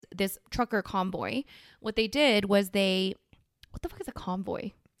this trucker convoy. What they did was what the fuck is a convoy?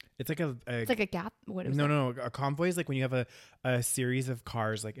 It's like it's like a gap. What is no. A convoy is like when you have a series of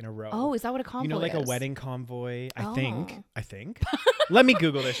cars like in a row. Oh, is that what a convoy is? You know, like a wedding convoy. Oh. I think. Let me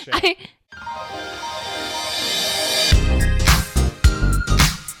Google this shit.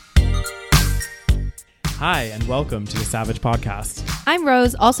 Hi, and welcome to the Savage Podcast. I'm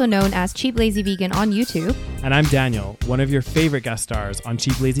Rose, also known as Cheap Lazy Vegan on YouTube. And I'm Daniel, one of your favorite guest stars on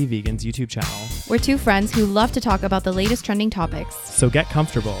Cheap Lazy Vegan's YouTube channel. We're two friends who love to talk about the latest trending topics. So get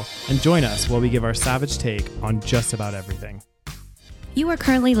comfortable and join us while we give our savage take on just about everything. You are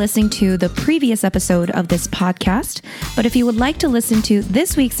currently listening to the previous episode of this podcast, but if you would like to listen to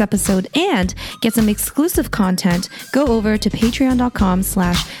this week's episode and get some exclusive content, go over to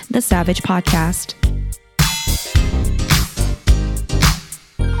patreon.com/thesavagepodcast.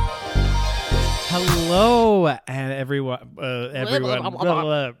 Hello, and everyone,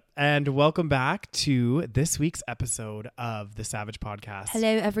 and welcome back to this week's episode of the Savage Podcast. Hello,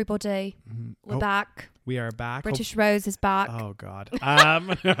 everybody. We're back. We are back. British Rose is back. Oh God.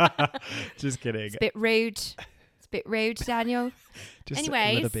 Just kidding. It's a bit rude. Daniel. Just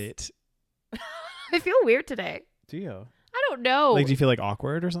Anyways. a little bit. I feel weird today. Do you? I don't know. Like, do you feel like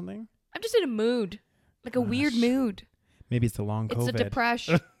awkward or something? I'm just in a mood, like a weird mood. Maybe it's the long COVID. It's a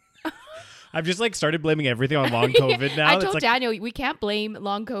depression. I've just like started blaming everything on long COVID now. I told Daniel we can't blame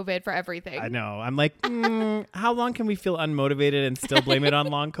long COVID for everything. I know. I'm like, how long can we feel unmotivated and still blame it on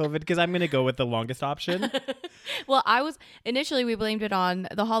long COVID? Because I'm going to go with the longest option. Well, initially we blamed it on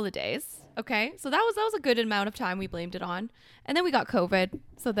the holidays. Okay, so that was a good amount of time we blamed it on, and then we got COVID.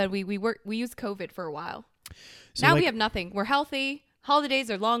 So then we used COVID for a while. So now we have nothing. We're healthy. Holidays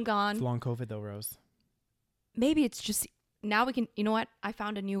are long gone. It's long COVID though, Rose. Maybe it's just now we can. You know what? I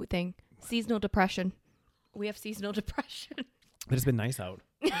found a new thing. Seasonal depression. We have seasonal depression. But it's been nice out.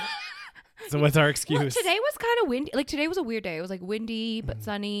 So what's our excuse? Well, today was kind of windy. Like today was a weird day. It was like windy but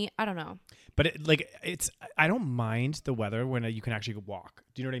sunny. I don't know. But I don't mind the weather when you can actually walk.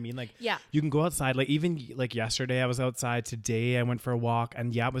 Do you know what I mean? Like, yeah, you can go outside. Like even like yesterday I was outside. Today I went for a walk,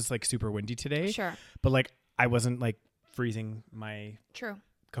 and yeah, it was like super windy today. Sure. But like I wasn't like freezing my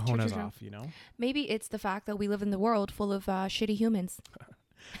cojones off, you know? Maybe it's the fact that we live in the world full of shitty humans.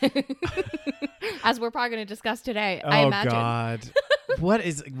 As we're probably going to discuss today. I imagine. Oh God. What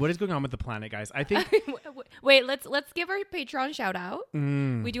is going on with the planet, guys? I think wait, let's give our Patreon shout out.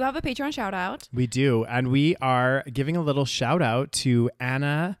 We do have a Patreon shout out. We do, and we are giving a little shout out to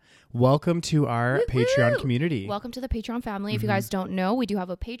Anna. Welcome to our Patreon community. Welcome to the Patreon family. If you guys don't know, we do have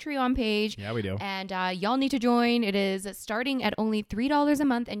a Patreon page. Yeah, we do. And y'all need to join. It is starting at only $3 a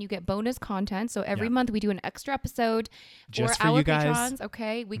month, and you get bonus content. So every month we do an extra episode just for our you guys. Patrons.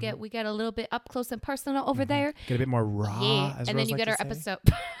 Okay, we get a little bit up close and personal over there. Get a bit more raw. Yeah, as and Rose then you get our say. episode,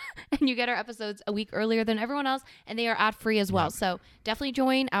 and you get our episodes a week earlier than everyone else, and they are ad free as well. So definitely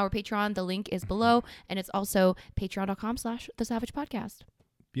join our Patreon. The link is below, and it's also patreon.com/thesavagepodcast.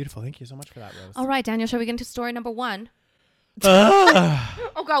 Beautiful. Thank you so much for that, Rose. All right, Daniel, shall we get into story number 1?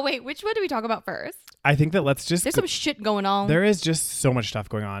 Oh, God, wait. Which one do we talk about first? I think that there's some shit going on. There is just so much stuff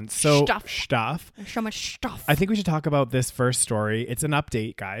going on. So stuff. There's so much stuff. I think we should talk about this first story. It's an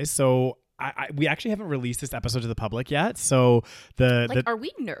update, guys. So we actually haven't released this episode to the public yet. So are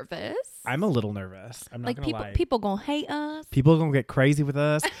we nervous? I'm a little nervous. I'm not gonna lie. People gonna hate us. People are gonna get crazy with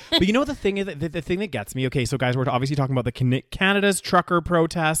us. But you know what the thing is? The thing that gets me. Okay, so guys, we're obviously talking about the Canada's trucker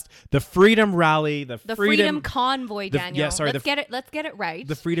protest, the Freedom Rally, the Freedom Convoy. Daniel, let's get it right.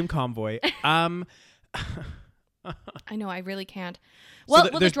 The Freedom Convoy. I know, I really can't.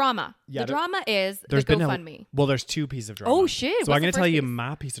 Well, the drama. Yeah, the drama is the GoFundMe. There's two pieces of drama. Oh, shit. So I'm going to tell you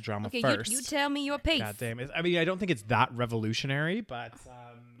my piece of drama first. You tell me your piece. God damn it. I mean, I don't think it's that revolutionary, but...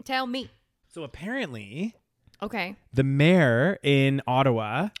 tell me. So apparently... Okay. The mayor in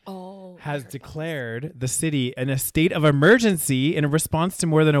Ottawa has declared the city in a state of emergency in response to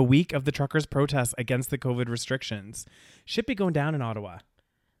more than a week of the truckers' protests against the COVID restrictions. Shit be going down in Ottawa.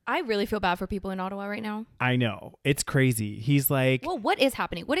 I really feel bad for people in Ottawa right now. I know. It's crazy. He's like... Well, what is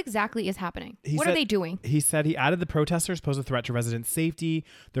happening? What exactly is happening? What are they doing? He said he added the protesters pose a threat to resident safety.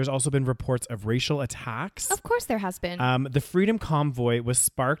 There's also been reports of racial attacks. Of course there has been. The Freedom Convoy was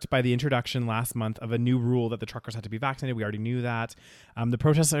sparked by the introduction last month of a new rule that the truckers had to be vaccinated. We already knew that. The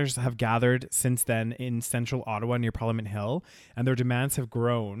protesters have gathered since then in central Ottawa near Parliament Hill, and their demands have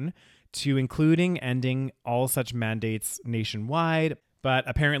grown to including ending all such mandates nationwide. But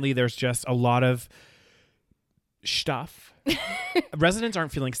apparently there's just a lot of stuff. Residents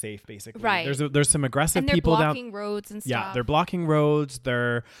aren't feeling safe, basically. Right. There's some aggressive and they're people blocking roads and stuff. Yeah, they're blocking roads.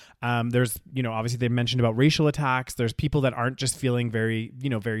 There's, obviously they mentioned about racial attacks. There's people that aren't just feeling very,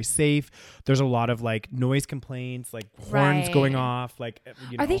 very safe. There's a lot of like noise complaints, like horns going off. Like,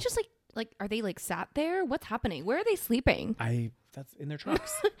 Are they just are they like sat there? What's happening? Where are they sleeping? That's in their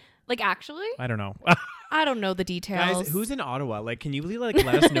trucks. Like, actually? I don't know. I don't know the details. Guys, who's in Ottawa? Like, can you let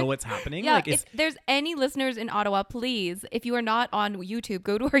us know what's happening? Yeah, like, if there's any listeners in Ottawa, please, if you are not on YouTube,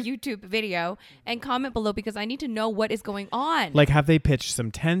 go to our YouTube video and comment below because I need to know what is going on. Like, have they pitched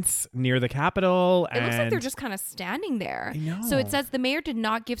some tents near the Capitol? It looks like they're just kind of standing there. I know. So it says the mayor did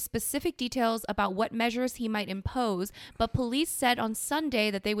not give specific details about what measures he might impose, but police said on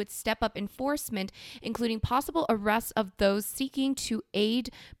Sunday that they would step up enforcement, including possible arrests of those seeking to aid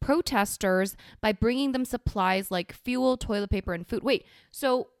protesters by bringing them supplies like fuel, toilet paper, and food. Wait,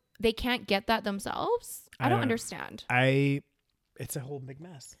 so they can't get that themselves? I don't understand. It's a whole big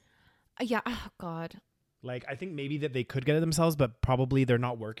mess. Yeah. Oh, God. Like, I think maybe that they could get it themselves, but probably they're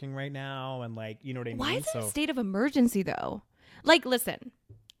not working right now. And like, you know what I mean? Why is it a state of emergency though? Like, listen,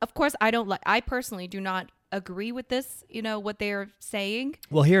 of course I personally do not agree with this, what they're saying.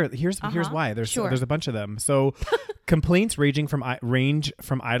 Well, here's why. There's a bunch of them. So complaints range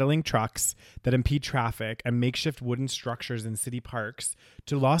from idling trucks that impede traffic and makeshift wooden structures in city parks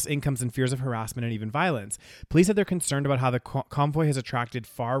to lost incomes and fears of harassment and even violence. Police said they're concerned about how the convoy has attracted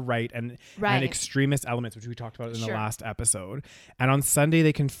far right and extremist elements, which we talked about in the last episode. And on Sunday,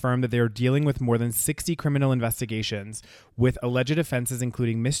 they confirmed that they are dealing with more than 60 criminal investigations with alleged offenses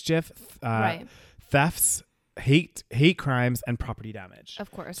including mischief, thefts, hate crimes, and property damage.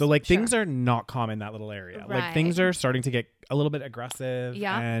 Of course. So like things are not calm in that little area. Right. Like things are starting to get a little bit aggressive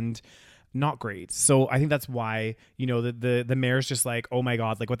and not great. So I think that's why, the mayor's just like, oh my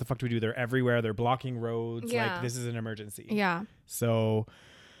God, like what the fuck do we do? They're everywhere. They're blocking roads. Yeah. Like this is an emergency. Yeah. So,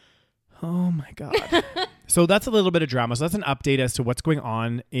 oh my God. So that's a little bit of drama. So that's an update as to what's going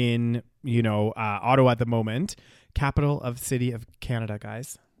on in, Ottawa at the moment. Capital of City of Canada,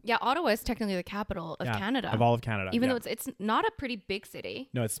 guys. Yeah, Ottawa is technically the capital of Canada. Of all of Canada. Even though it's not a pretty big city.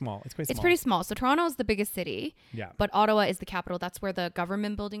 No, it's small. It's quite small. It's pretty small. So Toronto is the biggest city. Yeah. But Ottawa is the capital. That's where the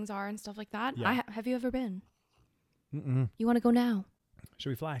government buildings are and stuff like that. Yeah. Have you ever been? Mm-mm. You want to go now? Should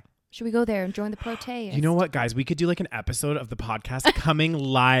we fly? Should we go there and join the protest? You know what, guys? We could do like an episode of the podcast coming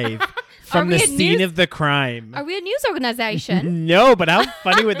live from the scene of the crime. Are we a news organization? No, but how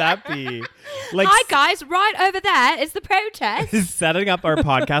funny would that be? Like, hi guys, right over there is the protest. Setting up our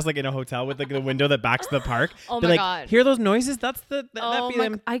podcast like in a hotel with like the window that backs to the park. Oh my my God! Hear those noises? That'd be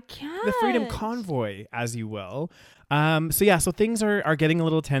them. I can't. The Freedom Convoy, as you will. So things are getting a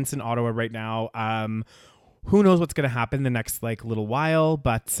little tense in Ottawa right now. Who knows what's going to happen the next like little while,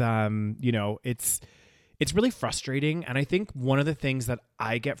 but it's really frustrating. And I think one of the things that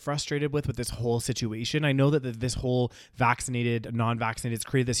I get frustrated with this whole situation, I know that this whole vaccinated, non-vaccinated has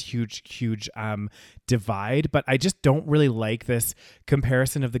created this huge divide, but I just don't really like this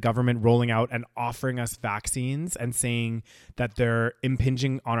comparison of the government rolling out and offering us vaccines and saying that they're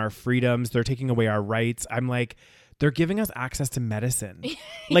impinging on our freedoms, they're taking away our rights. I'm like, they're giving us access to medicine.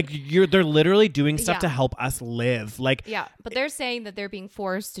 Like they're literally doing stuff to help us live. Like, yeah, but they're saying that they're being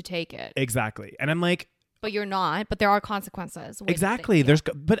forced to take it. Exactly. And I'm like, but you're not, but there are consequences. Exactly.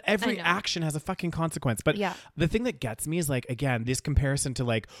 But every action has a fucking consequence. But the thing that gets me is like, again, this comparison to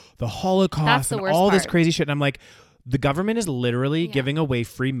like the Holocaust and all this crazy shit. And I'm like, the government is literally giving away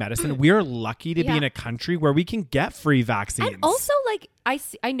free medicine. We are lucky to be in a country where we can get free vaccines. And also, like,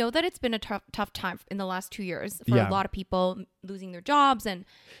 I know that it's been a tough time in the last 2 years for a lot of people losing their jobs and,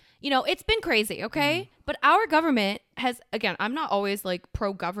 it's been crazy, okay? But our government has, again, I'm not always like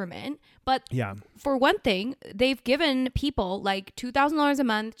pro-government, but for one thing, they've given people like $2,000 a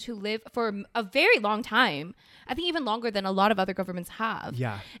month to live for a very long time. I think even longer than a lot of other governments have.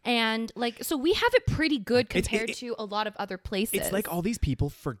 Yeah. And like, so we have it pretty good compared to a lot of other places. It's like all these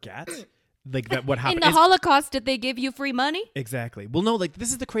people forget like that what happened in the Holocaust. Did they give you free money? Exactly. Well, no, like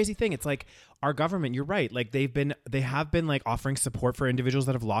this is the crazy thing. It's like our government, you're right, like they have been like offering support for individuals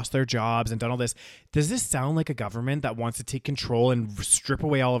that have lost their jobs and done all this. Does this sound like a government that wants to take control and strip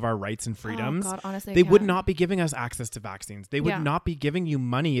away all of our rights and freedoms? Oh God, honestly, they would not be giving us access to vaccines. They would not be giving you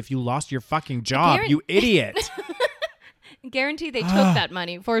money if you lost your fucking job, you idiot. Guarantee they took that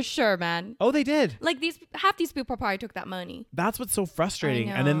money for sure, man. Oh, they did. Like half these people probably took that money. That's what's so frustrating.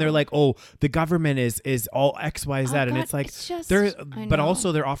 And then they're like, "Oh, the government is all X, Y, Z," and it's like but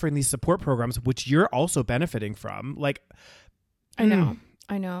also they're offering these support programs, which you're also benefiting from. Like, I know.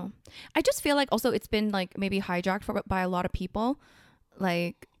 I just feel like also it's been like maybe hijacked by a lot of people,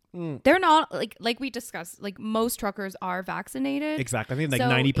 like They're not like we discussed, like most truckers are vaccinated. Exactly. I think like so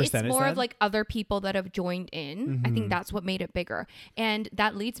 90%. It's more of like other people that have joined in. I think Mhm. that's what made it bigger. And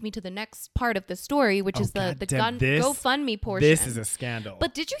that leads me to the next part of the story, which is the GoFundMe portion. This is a scandal.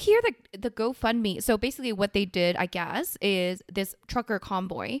 But did you hear the GoFundMe? So basically what they did, I guess, is this trucker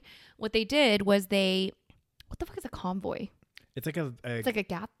convoy. What they did was what the fuck is a convoy? It's like it's like a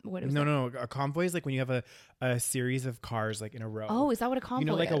gap. What is no. A convoy is like when you have a series of cars like in a row. Oh, is that what a convoy is?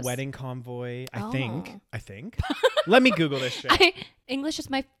 You know, like a wedding convoy. I think. Let me Google this shit. English is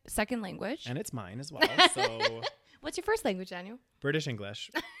my second language. And it's mine as well. So what's your first language, Daniel? British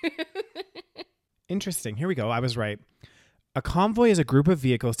English. Interesting. Here we go. I was right. A convoy is a group of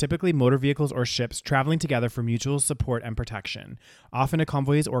vehicles, typically motor vehicles or ships, traveling together for mutual support and protection. Often a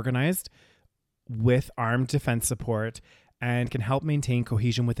convoy is organized with armed defense support and can help maintain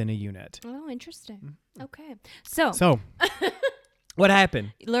cohesion within a unit. Oh, interesting. Okay. So what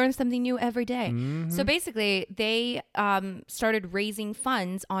happened? Learn something new every day. Mm-hmm. So basically, they started raising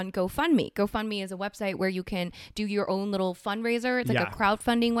funds on GoFundMe. GoFundMe is a website where you can do your own little fundraiser. It's like a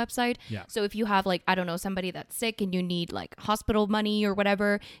crowdfunding website. Yeah. So if you have like, I don't know, somebody that's sick and you need like hospital money or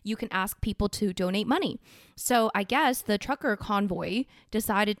whatever, you can ask people to donate money. So I guess the trucker convoy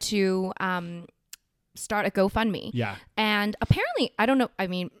decided to start a GoFundMe. Yeah. And apparently, I don't know. I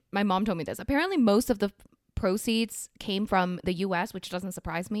mean, my mom told me this. Apparently, most of the proceeds came from the US, which doesn't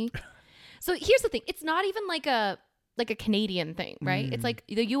surprise me. So here's the thing. It's not even like a Canadian thing, right? It's like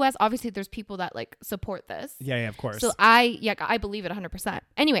the US, obviously there's people that like support this. Yeah, of course. So I believe it 100%.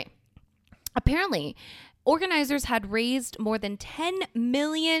 Anyway, apparently organizers had raised more than $10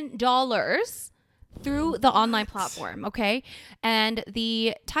 million through the online platform, okay? And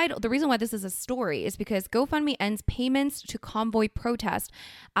the reason why this is a story is because GoFundMe ends payments to convoy protest,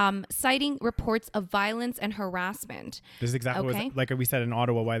 citing reports of violence and harassment. This is exactly what, like we said in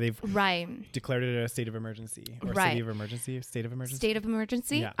Ottawa, why they've declared it a state of emergency or state of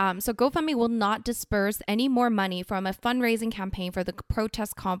emergency. Yeah. So GoFundMe will not disperse any more money from a fundraising campaign for the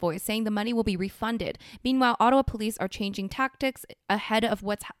protest convoy, saying the money will be refunded. Meanwhile, Ottawa police are changing tactics ahead of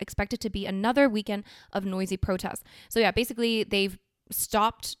what's expected to be another weekend of noisy protests. So yeah, basically they've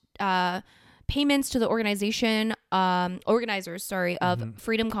stopped payments to the organizers of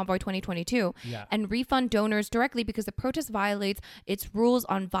Freedom Convoy 2022 and refund donors directly because the protest violates its rules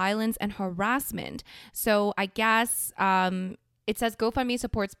on violence and harassment. So I guess it says GoFundMe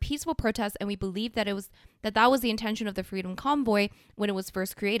supports peaceful protests, and we believe that that was the intention of the Freedom Convoy when it was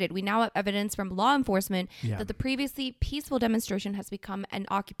first created. We now have evidence from law enforcement that the previously peaceful demonstration has become an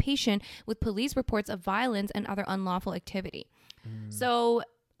occupation with police reports of violence and other unlawful activity. So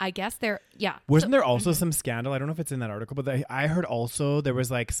I guess Wasn't there also some scandal? I don't know if it's in that article, but I heard also there was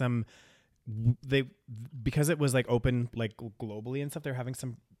like some because it was like open like globally and stuff, they're having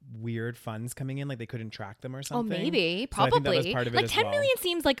some weird funds coming in, like they couldn't track them or something. Oh, maybe. So probably. I think that was part of it like as 10 well. million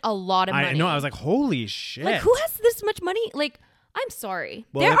seems like a lot of money. I know. I was like, holy shit. Like, who has this much money? Like, I'm sorry.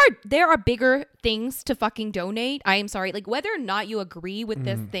 Well, there are bigger things to fucking donate. I am sorry. Like, whether or not you agree with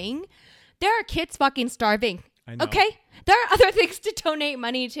this thing, there are kids fucking starving. I know. Okay? There are other things to donate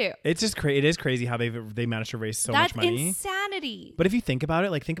money to. It's just it is crazy how they managed to raise so much money. That's insanity. But if you think about it,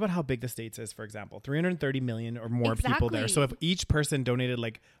 like think about how big the States is, for example. 330 million or more people there. So if each person donated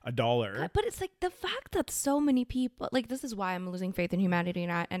like $1. But it's like the fact that so many people, like this is why I'm losing faith in humanity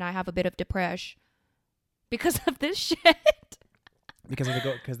and I have a bit of depression because of this shit. Because of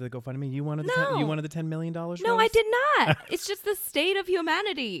the GoFundMe, you wanted the $10 million. No, I did not. It's just the state of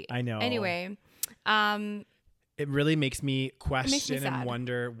humanity. I know. Anyway, it really makes me question and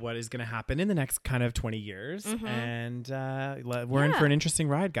wonder what is going to happen in the next kind of 20 years. And we're in for an interesting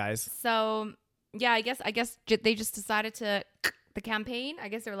ride, guys. So, yeah, I guess they just decided to the campaign. I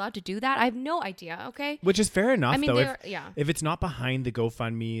guess they're allowed to do that. I have no idea. Okay. Which is fair enough, though. If it's not behind the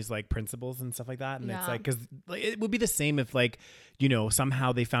GoFundMe's like principles and stuff like that. And it's like, because like, it would be the same if like, you know,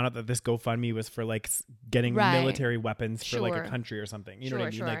 somehow they found out that this GoFundMe was for like getting military weapons for like a country or something. You know what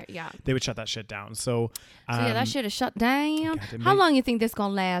I mean? Like, they would shut that shit down. So that shit is shut down. How long you think this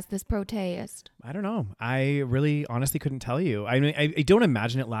gonna last, this protest? I don't know. I really honestly couldn't tell you. I mean, I don't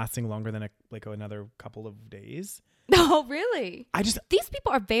imagine it lasting longer than another couple of days. No, really. These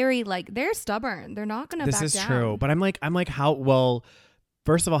people are very like, they're stubborn. They're not gonna back down. This is true. But I'm like, how, well,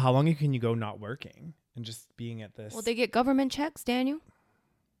 first of all, how long can you go not working and just being at this? Well, they get government checks, Daniel.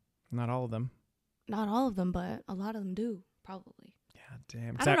 Not all of them. Not all of them, but a lot of them do, probably. Yeah,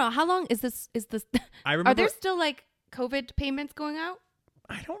 damn. I don't know. How long is this? I remember, are there still like COVID payments going out?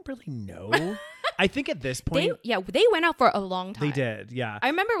 I don't really know. I think at this point, they went out for a long time. they did. Yeah. I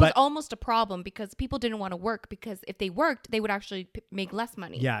remember it was almost a problem because people didn't want to work, because if they worked, they would actually make less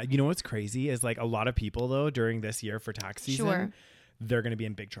money. Yeah. You know what's crazy is like a lot of people though during this year for tax season, they're going to be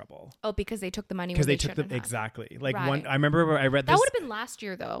in big trouble. Oh, because they took the money. Because they took them. Exactly. Like I remember where I read this. That would have been last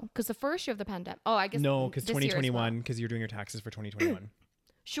year though, because the first year of the pandemic. Oh, I guess no, because 2021, because you're doing your taxes for 2021.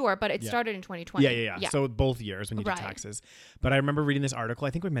 Sure, but it started in 2020. Yeah. So both years when you do taxes. But I remember reading this article. I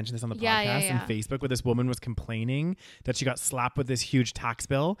think we mentioned this on the podcast on Facebook, where this woman was complaining that she got slapped with this huge tax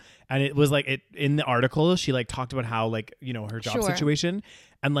bill, and it was like in the article she like talked about how like, you know, her job situation,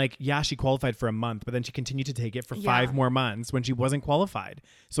 and like she qualified for a month, but then she continued to take it for 5 more months when she wasn't qualified.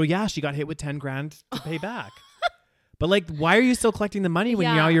 So she got hit with 10 grand to pay back. But like, why are you still collecting the money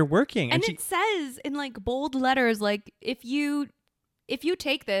when now you're working? And it says in like bold letters, like if you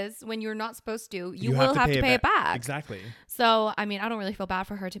take this when you're not supposed to, you will have to pay it back. Exactly. So, I mean, I don't really feel bad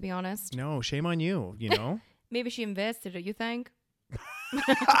for her, to be honest. No, shame on you, you know? Maybe she invested it, you think?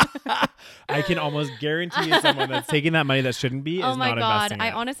 I can almost guarantee you someone that's taking that money that shouldn't be is not investing it. Oh my God,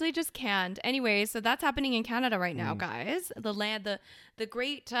 I honestly just can't. Anyway, so that's happening in Canada right now, guys. The land, the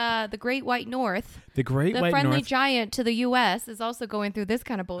great white north. The great white north. The friendly giant to the U.S. is also going through this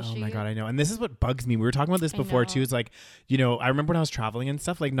kind of bullshit. Oh my God, I know. And this is what bugs me. We were talking about this before too. It's like, you know, I remember when I was traveling and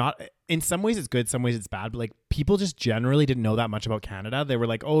stuff, like not, in some ways it's good, some ways it's bad, but like people just generally didn't know that much about Canada. They were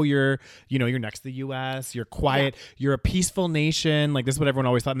like, oh, you're next to the U.S., you're quiet, you're a peaceful nation. Like this is what everyone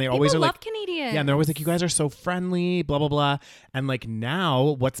always thought. And they always are love like, Canadians. Yeah, and they're always like, you guys are so friendly, blah, blah, blah. And like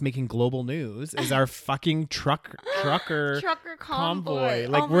now what's making global news is our fucking trucker convoy.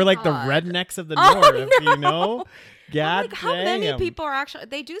 Like we're like the rednecks of the north, you know? Yeah. Like how many people are actually,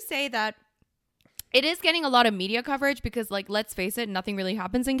 they do say that it is getting a lot of media coverage because, like, let's face it, nothing really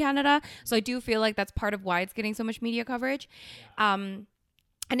happens in Canada. So I do feel like that's part of why it's getting so much media coverage. And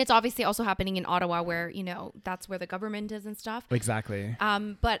it's obviously also happening in Ottawa where, you know, that's where the government is and stuff. Exactly.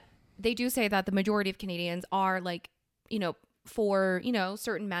 But they do say that the majority of Canadians are like, you know, for, you know,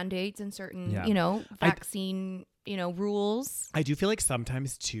 certain mandates and certain, you know, vaccine, you know, rules. I do feel like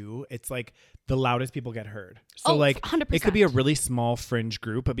sometimes too, it's like the loudest people get heard. So like 100%. It could be a really small fringe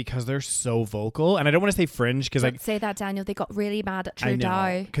group, but because they're so vocal, and I don't want to say fringe because like say that, Daniel, they got really mad at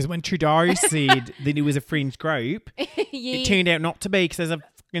Trudeau. Because when Trudeau said that it was a fringe group, it turned out not to be because there's a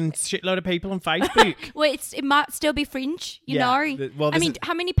fucking shitload of people on Facebook. Well, it might still be fringe, you know. I mean,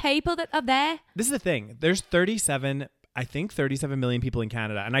 how many people that are there? This is the thing. There's 37 million people in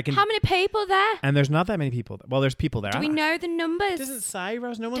Canada, and I can. How many people there? And there's not that many people. Well, there's people there. Do we know the numbers? It doesn't say,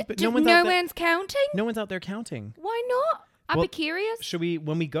 Rose. No one's counting. No one's out there counting. Why not? I'd be curious. Should we,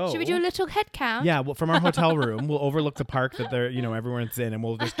 when we go? Should we do a little head count? Yeah, well, from our hotel room, we'll overlook the park that they're, you know, everyone's in, and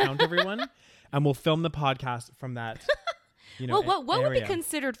we'll just count everyone, and we'll film the podcast from that. You know, well, what would be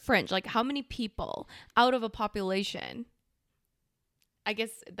considered fringe? Like, how many people out of a population? I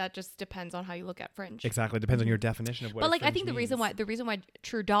guess that just depends on how you look at fringe. Exactly, depends on your definition of what. But like, I think the reason why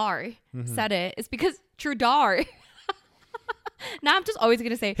Trudeau said it is because Trudeau. Now I'm just always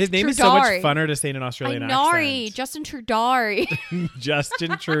gonna say his name Trudeau. is so much funner to say in an Australian accent. Justin Trudeau.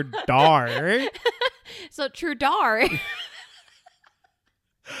 Justin Trudeau. So Trudeau. Why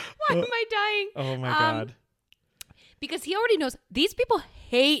am I dying? Oh my God. Because he already knows these people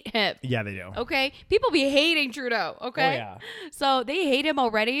hate him. Yeah, they do. Okay, people be hating Trudeau. Okay, oh, yeah. So they hate him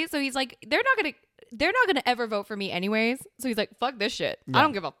already. So he's like, they're not gonna ever vote for me anyways. So he's like, fuck this shit. Yeah. I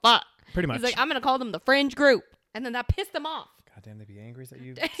don't give a fuck. Pretty much. He's like, I'm gonna call them the fringe group, and then that pissed them off. God damn, they'd be angry at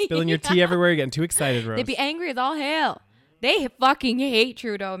you spilling your tea everywhere. You're getting too excited, Rose. They'd be angry as all hell. They fucking hate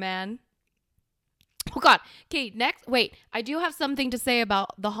Trudeau, man. Oh God. Okay, next. Wait, I do have something to say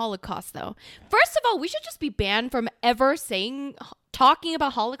about the Holocaust though. First of all, we should just be banned from ever talking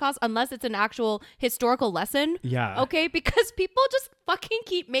about Holocaust unless it's an actual historical lesson. Yeah. Okay, because people just fucking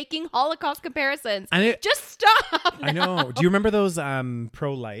keep making Holocaust comparisons. And just stop now. I know. Do you remember those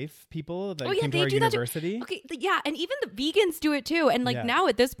pro-life people that came to our university? Okay, yeah, and even the vegans do it too. And like now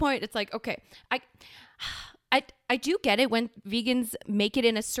at this point, it's like, okay, I do get it when vegans make it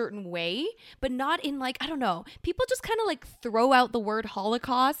in a certain way, but not in like, I don't know. People just kind of like throw out the word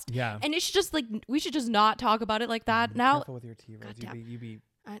Holocaust. Yeah. And it's just like, we should just not talk about it like that. Now, careful with your tea, Rose.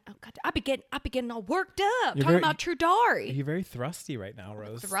 I be getting all worked up talking about Trudeau. You're very thrusty right now,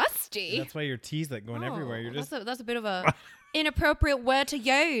 Rose. Thrusty? That's why your tea's like going everywhere. You're just that's a bit of a inappropriate word to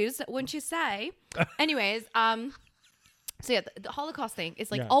use, wouldn't you say? Anyways, so yeah, the Holocaust thing is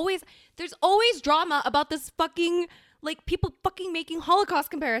like there's always drama about this fucking, like people fucking making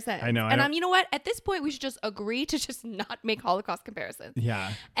Holocaust comparisons. I know. And you know what? At this point, we should just agree to just not make Holocaust comparisons.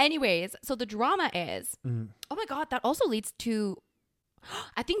 Yeah. Anyways, so the drama is, oh my God, that also leads to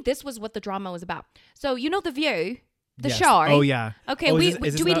I think this was what the drama was about. So you know The View, the Yes. show, right? Oh yeah. Okay, Oh, we is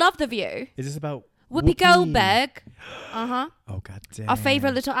this we about- love The View. Is this about Whoopi Goldberg. Oh god damn. Our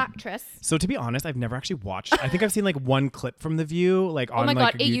favorite little actress. So to be honest, I've never actually watched. I think I've seen like one clip from The View, like on Oh my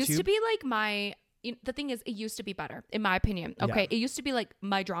like god, it YouTube. used to be like the thing is, it used to be better, in my opinion. Okay, Yeah. it used to be like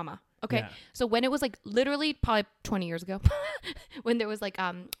my drama. Okay, Yeah. so when it was like literally probably 20 years ago, when there was like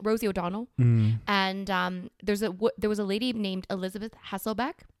Rosie O'Donnell, and there was a lady named Elizabeth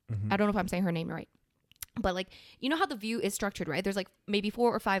Hasselbeck. I don't know if I'm saying her name right. But like, you know how The View is structured, right? There's like maybe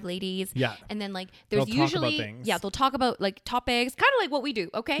 4 or 5 ladies. Yeah. And then like there's They'll talk usually about things. yeah, they'll talk about like topics, kind of like what we do,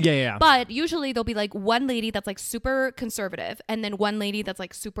 okay? Yeah. But usually there'll be like one lady that's like super conservative and then one lady that's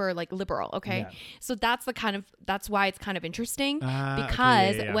like super like liberal, okay? Yeah. So that's why it's kind of interesting Okay,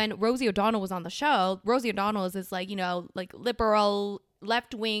 because yeah. when Rosie O'Donnell was on the show, Rosie O'Donnell is this like, like liberal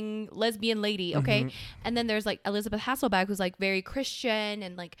left-wing lesbian lady, okay? And then there's like Elizabeth Hasselbeck, who's like very Christian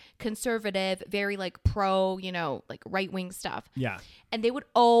and like conservative, very like pro, like right-wing stuff. Yeah. And they would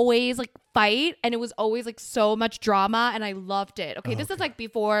always like fight, and it was always like so much drama, and I loved it. Okay, this is like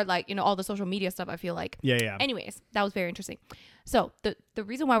before like all the social media stuff, I feel like. Yeah. Anyways, that was very interesting. So the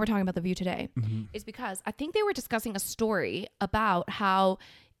reason why we're talking about The View today is because I think they were discussing a story about how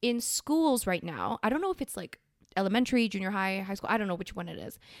in schools right now, I don't know if it's like elementary, junior high, high school, I don't know which one it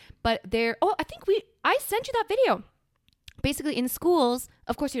is, but I sent you that video. Basically in schools,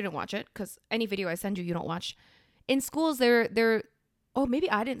 of course you didn't watch it because any video I send you don't watch. In schools, they're oh, maybe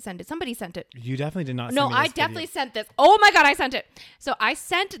I didn't send it. Somebody sent it. You definitely did not. No, send me I this definitely video. sent this. Oh my God, I sent it. So I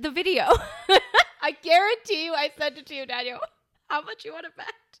sent the video. I guarantee you I sent it to you, Daniel. How much you want to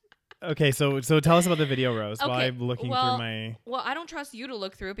bet? Okay, so tell us about the video, Rose, while Okay, I'm looking through my. Well, I don't trust you to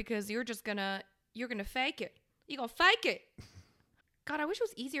look through because you're gonna fake it. You're gonna fake it. God, I wish it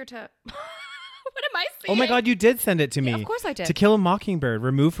was easier to. What am I saying? Oh my God, you did send it to me. Yeah, of course I did. To Kill a Mockingbird,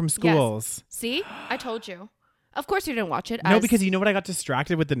 removed from schools. Yes. See, I told you. Of course you didn't watch it. No, because you know what? I got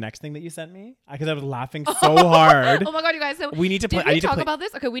distracted with the next thing that you sent me because I was laughing so hard. Oh my God, you guys! So We need to play. Did I we need to talk play. about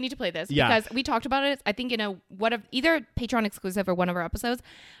this? Okay, we need to play this Yeah. because we talked about it. I think in either Patreon exclusive or one of our episodes.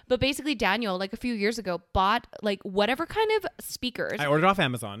 But basically, Daniel, like a few years ago, bought like whatever kind of speakers. I ordered off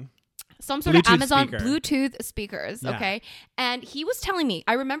Amazon. Some sort of Bluetooth Amazon speaker. Bluetooth speakers, Yeah. okay? And he was telling me,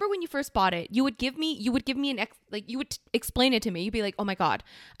 I remember when you first bought it, you would give me you would explain it to me. You'd be like, "Oh my God,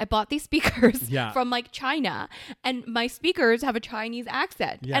 I bought these speakers Yeah. from like China, and my speakers have a Chinese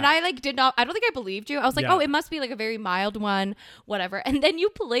accent." Yeah. And I like I don't think I believed you. I was like, Yeah. "Oh, it must be like a very mild one, whatever." And then you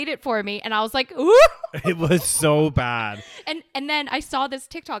played it for me, and I was like, "Ooh!" It was so bad. And then I saw this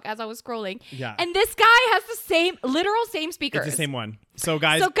TikTok as I was scrolling, Yeah. and this guy has the same speakers. It's the same one. So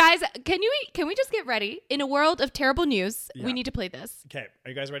guys. So guys, can we just get ready? In a world of terrible news, Yeah. we need to play this. Okay, are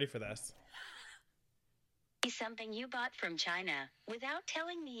you guys ready for this? Something you bought from China without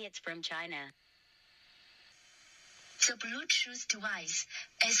telling me it's from China. The Bluetooth device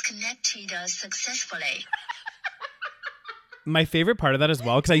is connected successfully. My favorite part of that as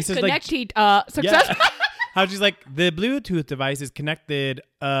well, because I used to Connected success. Yeah. How she's like, the Bluetooth device is connected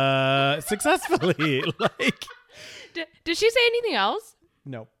successfully. Like, Did she say anything else?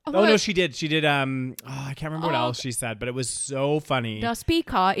 no. Oh, Oh, no, what? she did. She did. I can't remember what Oh. else she said, but it was so funny. The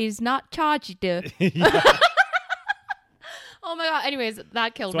speaker is not charged. Oh my God. Anyways,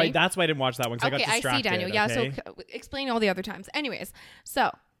 that killed So me. that's why I didn't watch that one, because I got Okay, I distracted. see, Daniel. Yeah, okay? so explain all the other times. Anyways,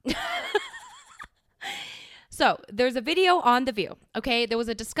 so so there's a video on The View. Okay, there was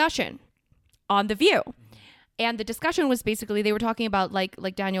a discussion on The View. And the discussion was basically, they were talking about, like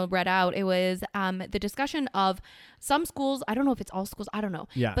Daniel read out, it was the discussion of some schools, I don't know if it's all schools, I don't know.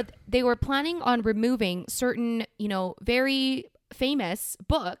 Yeah. But they were planning on removing certain, very famous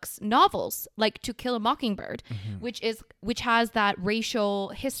books, novels, like To Kill a Mockingbird, which has that racial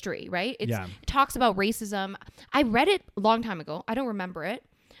history, right? It talks about racism. I read it a long time ago. I don't remember it.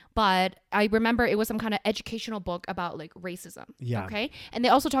 But I remember it was some kind of educational book about like racism. Yeah. Okay. And they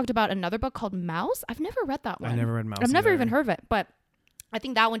also talked about another book called Mouse. I've never read that one. I never read Mouse I've never either. even heard of it. But I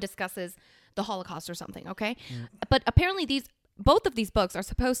think that one discusses the Holocaust or something. Okay. But apparently both of these books are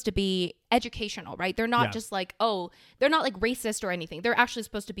supposed to be educational, right? They're not just like, they're not like racist or anything. They're actually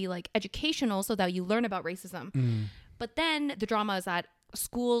supposed to be like educational so that you learn about racism. But then the drama is that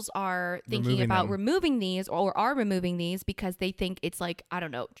schools are thinking about removing these or are removing these because they think it's like, I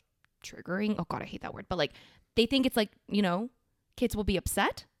don't know, triggering. Oh God, I hate that word. But like, they think it's like, kids will be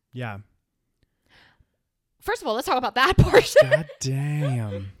upset. Yeah. First of all, let's talk about that portion. God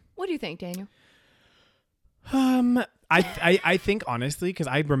damn. What do you think, Daniel? I think honestly, because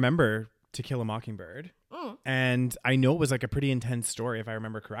I remember To Kill a Mockingbird. Mm. And I know it was like a pretty intense story, if I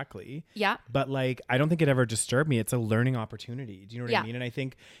remember correctly. Yeah. But like, I don't think it ever disturbed me. It's a learning opportunity. Do you know what I mean? And I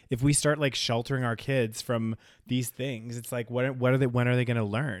think if we start like sheltering our kids from these things, it's like, when are they going to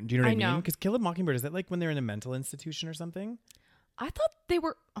learn? Do you know what I mean? Because Kill a Mockingbird, is that like when they're in a mental institution or something? I thought they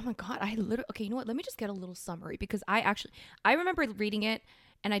were, oh my God. Okay, you know what? Let me just get a little summary because I remember reading it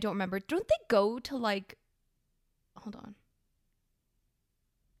and I don't remember. Don't they go to like, hold on.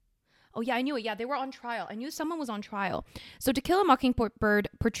 Oh, yeah, I knew it. Yeah, they were on trial. I knew someone was on trial. So To Kill a Mockingbird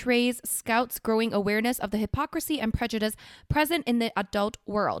portrays scouts' growing awareness of the hypocrisy and prejudice present in the adult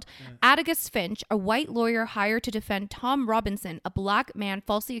world. Atticus Finch, a white lawyer hired to defend Tom Robinson, a black man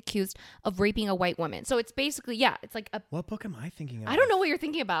falsely accused of raping a white woman. So it's basically, it's like a... What book am I thinking of? I don't know what you're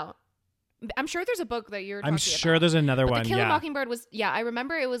thinking about. I'm sure there's a book that you're talking about. I'm sure there's another one. To Kill a Mockingbird was, I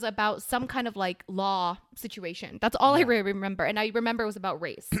remember it was about some kind of like law situation. That's all I really remember. And I remember it was about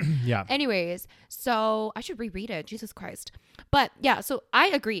race. Yeah. Anyways, so I should reread it. Jesus Christ. But yeah, so I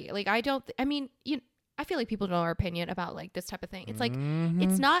agree. Like, I feel like people know our opinion about like this type of thing. It's like,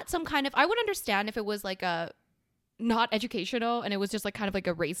 it's not some kind of, I would understand if it was like a not educational and it was just like kind of like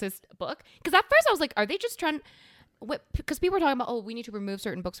a racist book. Because at first I was like, are they just trying... Because people were talking about, we need to remove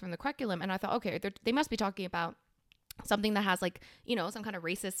certain books from the curriculum. And I thought, okay, they must be talking about something that has like, some kind of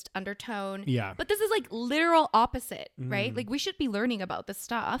racist undertone. Yeah. But this is like literal opposite, right? Like we should be learning about this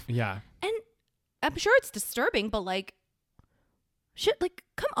stuff. Yeah. And I'm sure it's disturbing, but like, shit, like,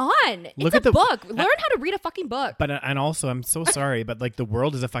 come on. Look it's at a book. Learn how to read a fucking book. But and also, I'm so sorry, but like the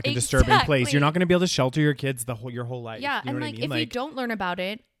world is a fucking disturbing place. You're not going to be able to shelter your kids your whole life. Yeah. You know And what like, I mean? if you don't learn about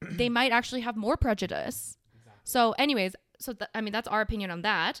it, they might actually have more prejudice. So anyways, that's our opinion on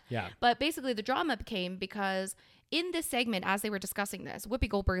that. Yeah. But basically the drama came because in this segment, as they were discussing this, Whoopi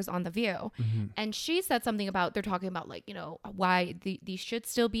Goldberg is on The View and she said something about, they're talking about like, why these should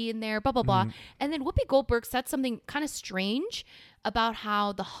still be in there, blah, blah, blah. And then Whoopi Goldberg said something kind of strange about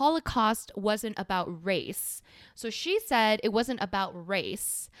how the Holocaust wasn't about race. So she said it wasn't about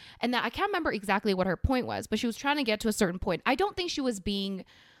race. And that I can't remember exactly what her point was, but she was trying to get to a certain point. I don't think she was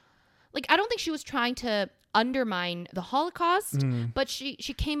trying to undermine the Holocaust, but she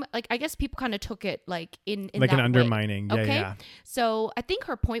came, like, I guess people kind of took it like in like that an undermining. way. Okay. Yeah. So I think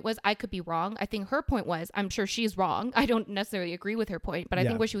her point was, I could be wrong. I think her point was, I'm sure she's wrong. I don't necessarily agree with her point, but I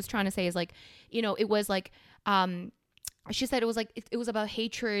think what she was trying to say is like, it was like, she said it was like, it was about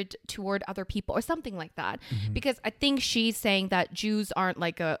hatred toward other people or something like that. Because I think she's saying that Jews aren't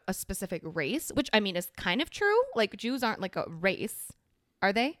like a specific race, which I mean is kind of true. Like Jews aren't like a race,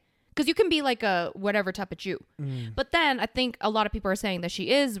 are they? Because you can be like a whatever type of Jew. But then I think a lot of people are saying that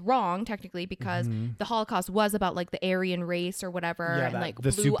she is wrong technically because the Holocaust was about like the Aryan race or whatever. And like the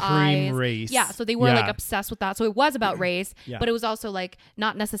blue supreme eyes. race. Yeah. So they were like obsessed with that. So it was about race, Yeah. but it was also like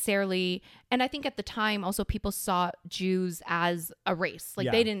not necessarily. And I think at the time also people saw Jews as a race. Like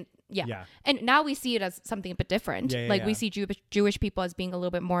they didn't. Yeah. And now we see it as something a bit different. We see Jewish people as being a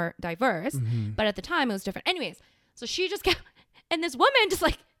little bit more diverse. But at the time it was different. Anyways, so she just kept, and this woman just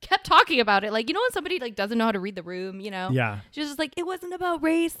like kept talking about it. Like, when somebody like doesn't know how to read the room, Yeah. She was just like, it wasn't about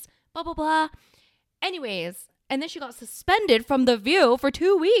race, blah, blah, blah. Anyways, and then she got suspended from The View for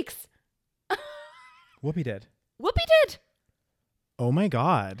 2 weeks. Whoopi did. Whoopi did. Oh my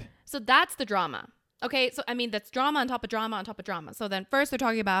God. So that's the drama. Okay, so I mean, that's drama on top of drama on top of drama. So then first they're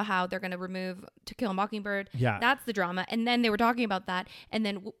talking about how they're going to remove To Kill a Mockingbird. Yeah. That's the drama. And then they were talking about that. And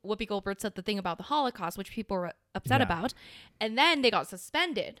then Whoopi Goldberg said the thing about the Holocaust, which people were upset about. And then they got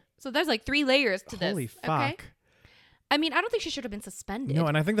suspended. So there's like 3 layers to this. Holy fuck. Okay? I mean, I don't think she should have been suspended. No,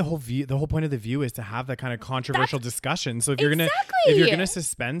 and I think the whole point of The View is to have that kind of controversial discussion. So if you're Exactly. gonna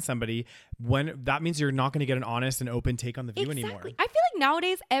suspend somebody, when that means you're not gonna get an honest and open take on The View anymore. I feel like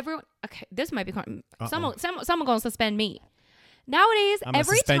nowadays everyone. Okay, this might be someone gonna suspend me. Nowadays, I'm gonna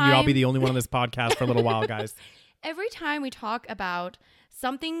every suspend time you. I'll be the only one on this podcast for a little while, guys. every time we talk about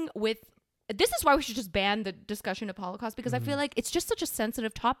something with. This is why we should just ban the discussion of Holocaust because I feel like it's just such a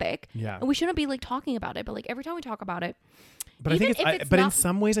sensitive topic. Yeah. And we shouldn't be like talking about it, but like every time we talk about it. But I think in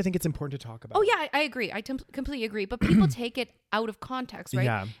some ways, I think it's important to talk about. Oh yeah, I agree. I completely agree. But people take it out of context, right?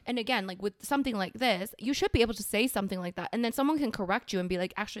 Yeah. And again, like with something like this, you should be able to say something like that, and then someone can correct you and be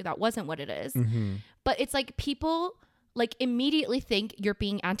like, actually, that wasn't what it is. But it's like people like immediately think you're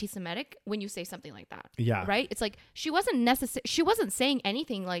being anti-Semitic when you say something like that. Yeah. Right? It's like she wasn't saying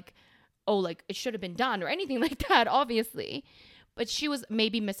anything like, oh, like it should have been done or anything like that, obviously. But she was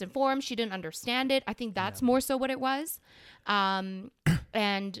maybe misinformed. She didn't understand it. I think that's more so what it was. And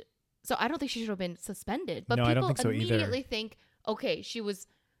so I don't think she should have been suspended. But No, I don't people think so either. immediately think, okay, she was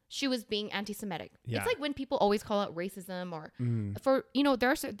she was being anti-Semitic. Yeah. It's like when people always call out racism or for, there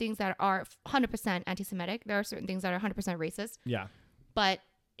are certain things that are 100% anti-Semitic. There are certain things that are 100% racist. Yeah. But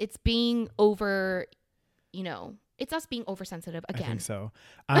it's being over, it's us being oversensitive again. I think so.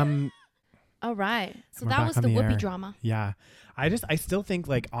 All right. So We're that back was on the the Whoopi air. drama. Yeah. I still think,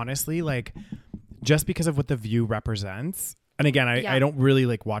 like, honestly, like, just because of what The View represents, and again, I don't really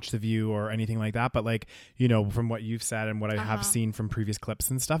like watch The View or anything like that, but like, from what you've said and what I have seen from previous clips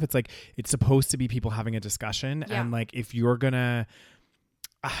and stuff, it's like, it's supposed to be people having a discussion. Yeah. And like, if you're gonna,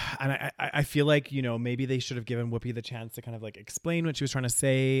 and I feel like, maybe they should have given Whoopi the chance to kind of like explain what she was trying to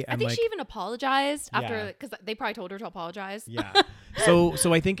say. And I think like, she even apologized after, Yeah. because they probably told her to apologize. yeah.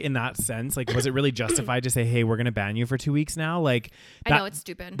 So I think in that sense, like, was it really justified to say, hey, we're going to ban you for 2 weeks now? Like, I know, it's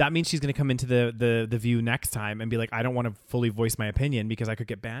stupid. That means she's going to come into the View next time and be like, I don't want to fully voice my opinion because I could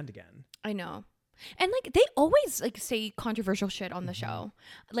get banned again. I know. And like, they always like say controversial shit on the show.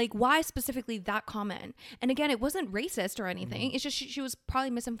 Like, why specifically that comment? And again, it wasn't racist or anything. It's just she was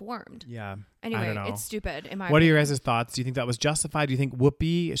probably misinformed. Yeah. Anyway, I don't know. it's stupid in my What are opinion. your guys' thoughts? Do you think that was justified? Do you think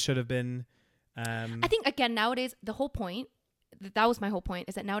Whoopi should have been... I think, again, nowadays, the whole point, that was my whole point,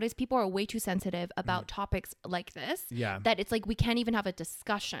 is that nowadays people are way too sensitive about topics like this. Yeah. That it's like, we can't even have a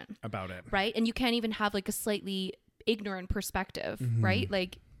discussion. About it. Right? And you can't even have like a slightly ignorant perspective, right?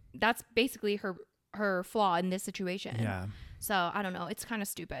 Like, that's basically her flaw in this situation. Yeah. So I don't know. It's kind of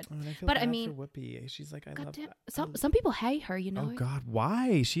stupid. Oh, and I feel But bad I mean, for Whoopi. She's like, I love goddamn, that. some people hate her, Oh God,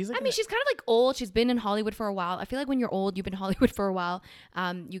 why? She's like, I mean, she's kind of like old. She's been in Hollywood for a while. I feel like when you're old, you've been in Hollywood for a while.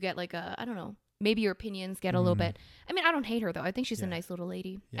 You get like I don't know. Maybe your opinions get a little bit. I mean, I don't hate her though. I think she's a nice little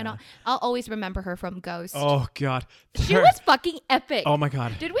lady, and Yeah. I'll always remember her from Ghost. oh God, She was fucking epic. oh my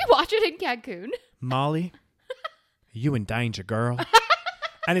God, Did we watch it in Cancun? Molly, you in danger, girl.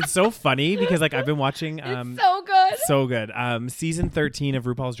 And it's so funny because like I've been watching It's so good. so good. Season 13 of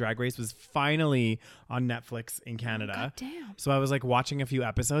RuPaul's Drag Race was finally on Netflix in Canada. God damn. So I was like watching a few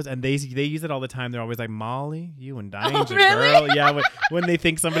episodes and they use it all the time. They're always like, Molly, you in danger, really? girl. Yeah, when they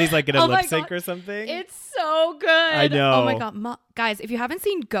think somebody's like gonna Oh my lip sync God. or something. It's so good. I know. Oh my God. Guys, if you haven't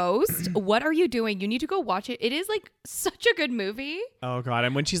seen Ghost, what are you doing? You need to go watch it. It is like such a good movie. Oh God.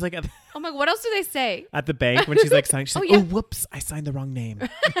 And when she's like Oh my God. What else do they say? at the bank, when she's like signing, she's Oh, like, yeah. oh, whoops, I signed the wrong name.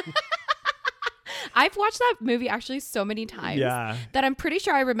 I've watched that movie actually so many times Yeah. that I'm pretty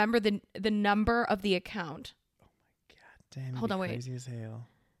sure I remember the number of the account. Damn, Hold on, wait. crazy as hell.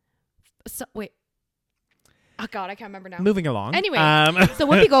 So, wait. Oh God, I can't remember now. Moving along. Anyway, so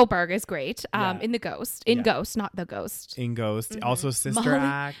Whoopi Goldberg is great. Yeah. In the Ghost, in Yeah. Ghost, not the Ghost. in Ghost, also Sister Molly.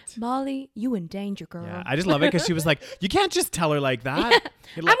 Act. Molly, you in danger, girl. Yeah, I just love it because she was like, you can't just tell her like that.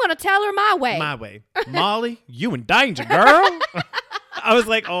 You're like, I'm gonna tell her my way. my way. Molly, you in danger, girl. I was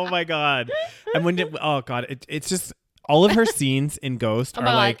like, oh my God. And oh God, it's just all of her scenes in Ghost Oh are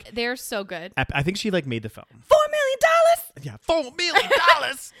my like, God, they're so good. I think she like made the film. $4 million. Yeah, $4 million.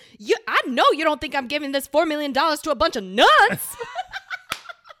 I know you don't think I'm giving this $4 million to a bunch of nuts.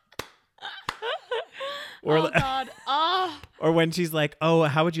 Or, Oh God. Oh. or when she's like, oh,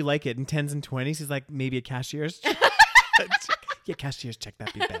 how would you like it in 10s and 20s? She's like, maybe a cashier's check. Yeah, cashier's check,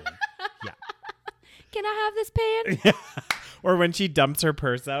 that'd be better. Yeah. Can I have this pen? Or when she dumps her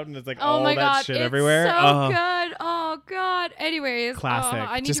purse out and it's like Oh all my that God, shit it's everywhere. so Oh, good. Oh God. Anyways, classic.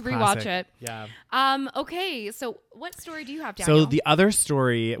 I need Just to rewatch classic. it. Yeah. Okay. So, what story do you have, Daniel? So the other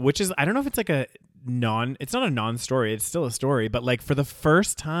story, which is, I don't know if it's like it's not a non-story, it's still a story, but like for the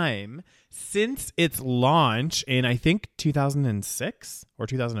first time since its launch in, I think 2006 or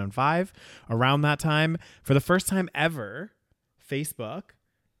 2005, around that time, for the first time ever, Facebook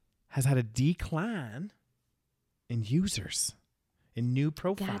has had a decline in users, in new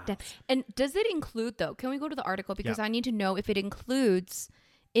profiles. God damn. And does it include though? Can we go to the article because Yeah. I need to know if it includes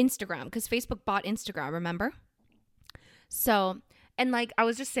Instagram because Facebook bought Instagram. Remember? So, and like I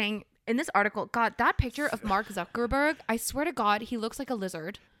was just saying in this article, God, that picture of Mark Zuckerberg, I swear to God, he looks like a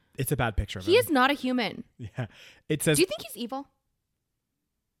lizard. It's a bad picture of He him. is not a human. Yeah. It says, Do you think he's evil?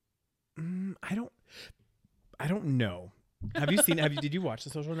 I don't know. Did you watch The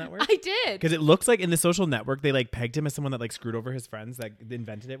Social Network? I did. Because it looks like in The Social Network, they like pegged him as someone that like screwed over his friends that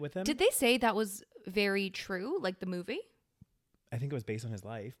invented it with him. Did they say that was very true, like the movie? I think it was based on his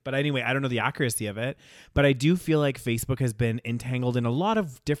life. But anyway, I don't know the accuracy of it. But I do feel like Facebook has been entangled in a lot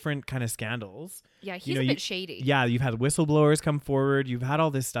of different kind of scandals. Yeah, he's a bit shady. Yeah, you've had whistleblowers come forward. You've had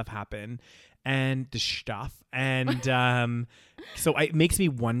all this stuff happen. and the stuff. And so it makes me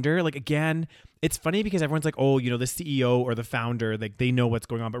wonder, like, again, it's funny because everyone's like, oh, the CEO or the founder, like they know what's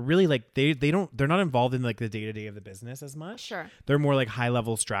going on, but really like they're not involved in like the day-to-day of the business as much. Sure. They're more like high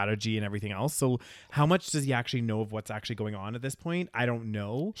level strategy and everything else. So how much does he actually know of what's actually going on at this point? I don't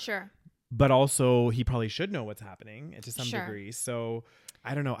know. Sure. But also he probably should know what's happening to some Sure. degree. So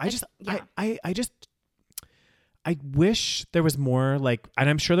I don't know. Yeah. I wish there was more like, and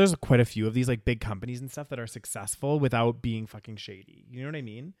I'm sure there's quite a few of these like big companies and stuff that are successful without being fucking shady. You know what I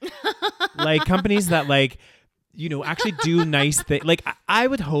mean? Like companies that like, actually do nice things. Like I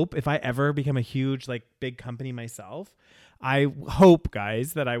would hope if I ever become a huge, like big company myself, I hope,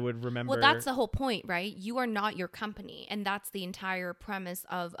 guys, that I would remember. Well, that's the whole point, right? You are not your company. And that's the entire premise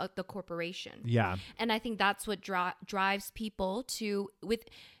of the corporation. Yeah. And I think that's what drives people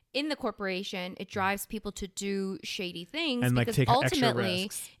in the corporation, it drives people to do shady things and like because take extra ultimately,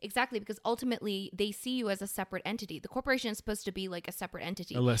 risks. exactly, because ultimately they see you as a separate entity. The corporation is supposed to be like a separate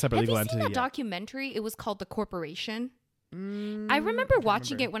entity. A separate legal Have you entity. seen that documentary? It was called The Corporation. I remember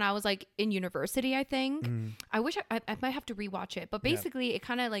watching it when I was like in university, I think. I wish I might have to rewatch it. But basically it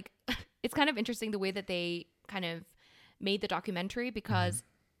kind of like, it's kind of interesting the way that they kind of made the documentary because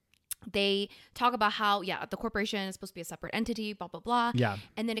they talk about how, the corporation is supposed to be a separate entity, blah, blah, blah. Yeah.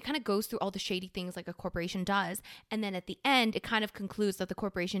 And then it kind of goes through all the shady things like a corporation does. And then at the end, it kind of concludes that the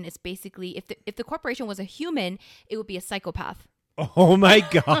corporation is basically, if the corporation was a human, it would be a psychopath. Oh my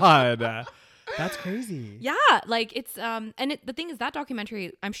God. That's crazy. Yeah. Like it's, the thing is that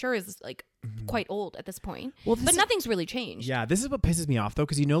documentary, I'm sure is like quite old at this point, but nothing's really changed. Yeah. This is what pisses me off though.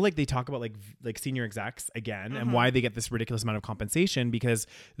 Cause like they talk about like senior execs again and why they get this ridiculous amount of compensation because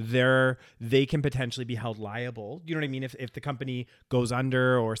they can potentially be held liable. You know what I mean? If the company goes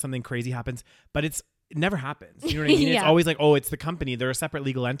under or something crazy happens, but it never happens. You know what I mean? Yeah. It's always like, oh, it's the company. They're a separate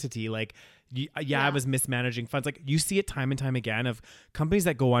legal entity. Like, I was mismanaging funds. Like you see it time and time again of companies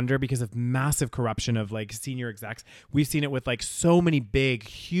that go under because of massive corruption of like senior execs. We've seen it with like so many big,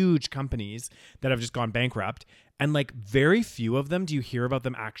 huge companies that have just gone bankrupt. And like very few of them do you hear about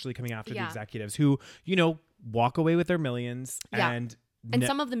them actually coming after the executives who, walk away with their millions and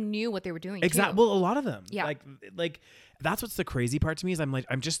some of them knew what they were doing. Exactly. Too. Well, a lot of them. Yeah. Like that's what's the crazy part to me is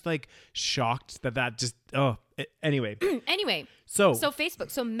I'm just like shocked that just anyway. Anyway. So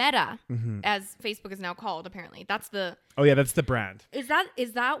Facebook. So Meta, as Facebook is now called, apparently that's the. Oh yeah, that's the brand. Is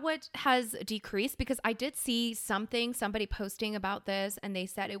that what has decreased? Because I did see somebody posting about this, and they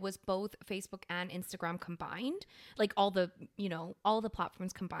said it was both Facebook and Instagram combined, like all the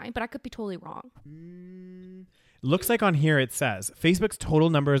platforms combined. But I could be totally wrong. Looks like on here it says Facebook's total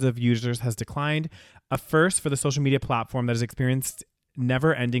numbers of users has declined, a first for the social media platform that has experienced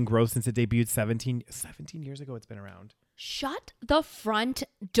never-ending growth since it debuted 17 years ago. It's been around. Shut the front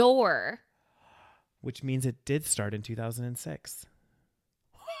door. Which means it did start in 2006.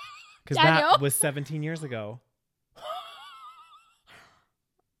 Because that was 17 years ago.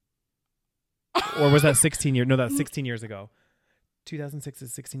 Or was that 16 years? No, that's 16 years ago. 2006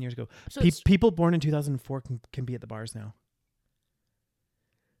 is 16 years ago. So people born in 2004 can be at the bars now.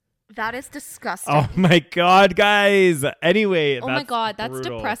 That is disgusting. Oh my God, guys. Anyway. Oh my God, that's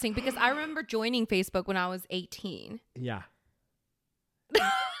brutal. depressing because I remember joining Facebook when I was 18. Yeah.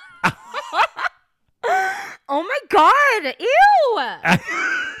 Oh my God. Ew.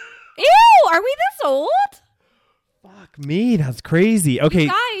 Ew. Are we this old? Fuck me. That's crazy. Okay.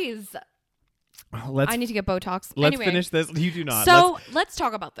 You guys. I need to get Botox. Let's anyway. finish this. You do not. So let's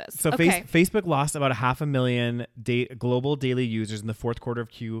talk about this. So okay. Facebook lost about 500,000 global daily users in the fourth quarter of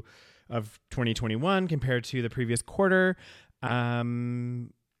 2021 compared to the previous quarter. That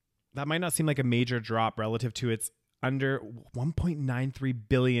might not seem like a major drop relative to its under 1.93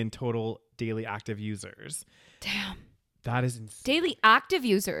 billion total daily active users. Damn. That is insane. Daily active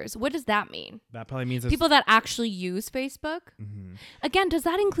users. What does that mean? That probably means people that actually use Facebook. Mm-hmm. Again, does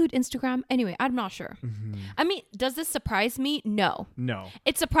that include Instagram? Anyway, I'm not sure. Mm-hmm. I mean, does this surprise me? No. No.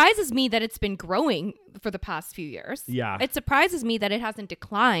 It surprises me that it's been growing for the past few years. Yeah. It surprises me that it hasn't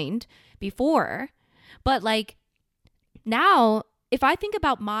declined before. But like now, if I think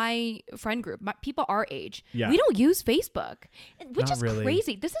about my friend group, people our age, we don't use Facebook, which Not is really.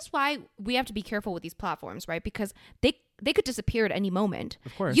 crazy. This is why we have to be careful with these platforms, right? Because they could disappear at any moment.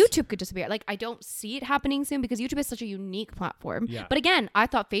 Of course. YouTube could disappear. Like, I don't see it happening soon because YouTube is such a unique platform. Yeah. But again, I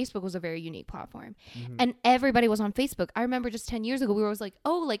thought Facebook was a very unique platform. Mm-hmm. And everybody was on Facebook. I remember just 10 years ago, we were always like,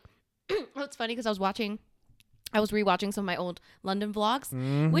 oh, it's funny because I was rewatching some of my old London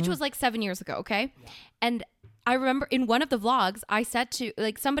vlogs, which was like 7 years ago, okay? Yeah. And I remember in one of the vlogs, I said to,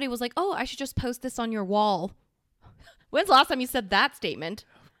 like, somebody was like, oh, I should just post this on your wall. When's the last time you said that statement?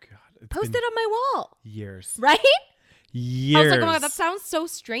 Oh, God. Post it on my wall. Years. Right? Years. I was like, oh my God, that sounds so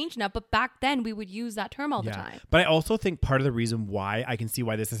strange now. But back then we would use that term all the time. But I also think part of the reason why I can see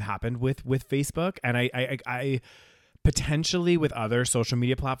why this has happened with Facebook, and I potentially with other social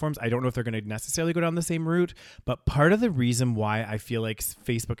media platforms, I don't know if they're going to necessarily go down the same route, but part of the reason why I feel like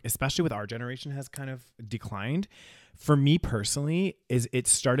Facebook, especially with our generation, has kind of declined for me personally is it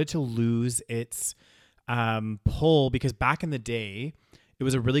started to lose its pull, because back in the day, it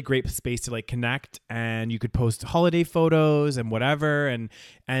was a really great space to like connect, and you could post holiday photos and whatever.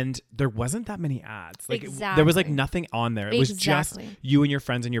 And there wasn't that many ads. Like there was like nothing on there. It was just you and your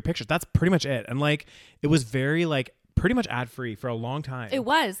friends and your pictures. That's pretty much it. And like, it was very like pretty much ad free for a long time. It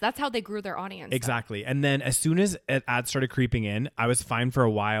was. That's how they grew their audience. Exactly. And then as soon as ads started creeping in, I was fine for a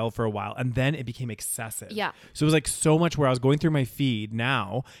while. And then it became excessive. Yeah. So it was like so much where I was going through my feed.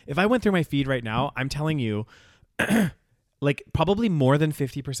 Now, if I went through my feed right now, I'm telling you, like probably more than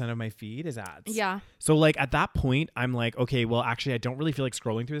 50% of my feed is ads. Yeah. So like at that point, I'm like, okay, well actually I don't really feel like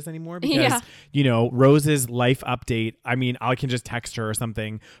scrolling through this anymore because, you know, Rose's life update, I mean, I can just text her or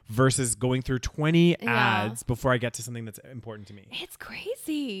something versus going through 20 ads before I get to something that's important to me. It's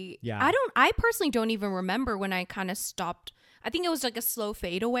crazy. Yeah. I personally don't even remember when I kind of stopped. I think it was like a slow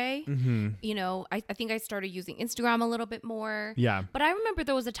fade away. Mm-hmm. You know, I think I started using Instagram a little bit more. Yeah. But I remember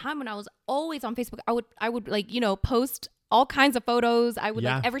there was a time when I was always on Facebook. I would like, you know, post all kinds of photos. I would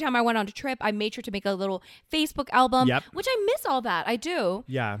like every time I went on a trip, I made sure to make a little Facebook album, which I miss all that. I do.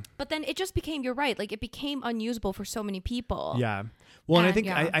 Yeah. But then it just became, you're right. Like it became unusable for so many people. Yeah. Well, and I think,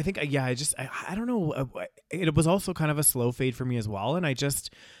 I don't know. It was also kind of a slow fade for me as well. And I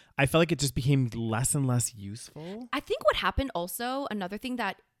felt like it just became less and less useful. I think what happened also, another thing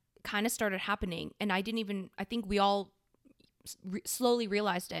that kind of started happening, and I think we all slowly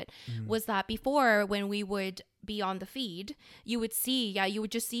realized it, was that before when we would be on the feed, you would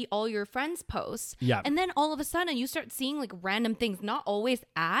just see all your friends' posts. Yeah. And then all of a sudden you start seeing like random things, not always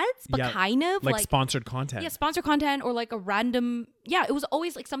ads, but kind of like sponsored content. Yeah, sponsored content or like a random, it was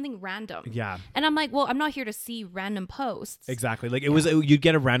always like something random. Yeah. And I'm like, well, I'm not here to see random posts. Exactly. Like you'd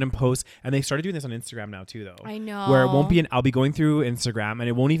get a random post, and they started doing this on Instagram now too, though. I know. Where it won't be I'll be going through Instagram and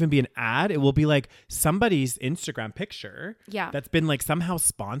it won't even be an ad. It will be like somebody's Instagram picture. Yeah. That's been like somehow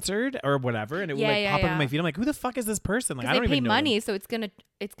sponsored or whatever. And it will like pop up in my feed. I'm like, who the fuck is this person? Like, I don't even know. They pay money, so it's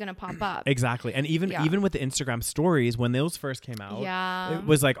gonna pop up. Exactly. And even with the Instagram stories, when those first came out, it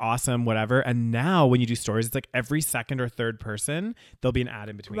was like awesome, whatever. And now when you do stories, it's like every second or third person, there'll be an ad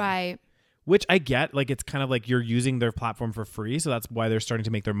in between. Right. Which I get, like it's kind of like you're using their platform for free, so that's why they're starting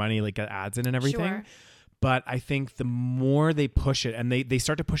to make their money, like get ads in and everything. Sure. But I think the more they push it, and they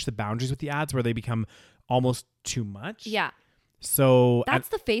start to push the boundaries with the ads where they become almost too much. Yeah. So that's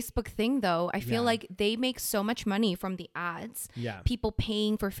the Facebook thing, though. I feel like they make so much money from the ads. Yeah. People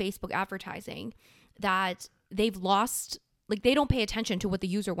paying for Facebook advertising that they've lost, like they don't pay attention to what the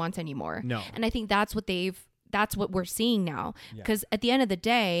user wants anymore. No. And I think that's what we're seeing now. Because at the end of the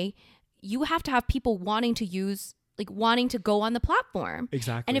day, you have to have people wanting to go on the platform.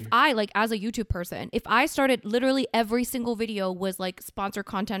 Exactly. And if I, like, as a YouTube person, if I started literally every single video was like sponsored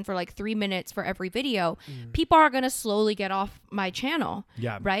content for like 3 minutes for every video, people are going to slowly get off my channel.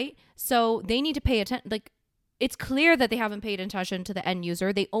 Yeah. Right. So they need to pay attention. Like, it's clear that they haven't paid attention to the end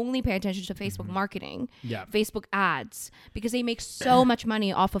user. They only pay attention to Facebook marketing, Facebook ads, because they make so much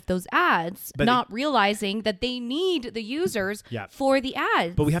money off of those ads, but not realizing that they need the users for the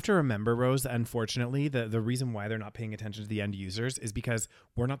ads. But we have to remember, Rose, unfortunately, the reason why they're not paying attention to the end users is because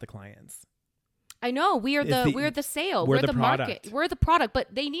we're not the clients. I know we're the sale. We're the market. We're the product,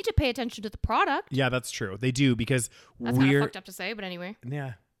 but they need to pay attention to the product. Yeah, that's true. They do, because that's kind of fucked up to say, but anyway.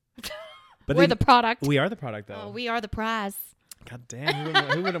 Yeah. But we're the product. We are the product, though. Oh, we are the prize. God damn,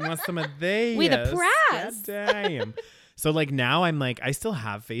 who would want some of these? We the prize. God damn. So like now I'm like, I still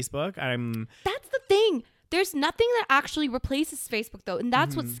have Facebook. That's the thing. There's nothing that actually replaces Facebook, though, and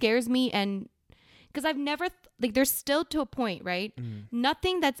that's what scares me. And because I've never there's still to a point, right?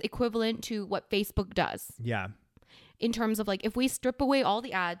 Nothing that's equivalent to what Facebook does. Yeah. In terms of like, if we strip away all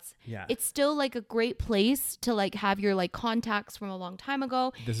the ads, it's still like a great place to like have your like contacts from a long time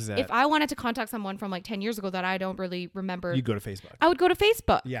ago. This is it. If I wanted to contact someone from like 10 years ago that I don't really remember, you go to Facebook. I would go to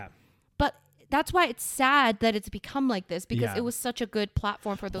Facebook. Yeah. But that's why it's sad that it's become like this, because it was such a good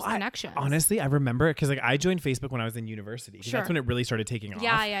platform for those connections. Honestly, I remember it because like I joined Facebook when I was in university. Sure. That's when it really started taking off.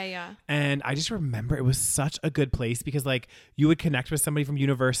 Yeah. And I just remember it was such a good place because like you would connect with somebody from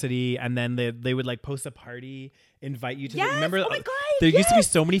university, and then they would like post a party, invite you to. Yes. Remember? Oh my God, There used to be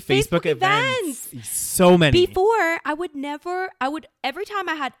so many Facebook events. So many. Before, I would every time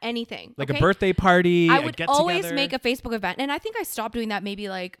I had anything. Like a birthday party, I a would get-together. always make a Facebook event. And I think I stopped doing that maybe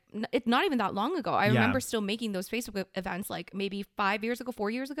like, it's not even that long ago. I remember still making those Facebook events like maybe 4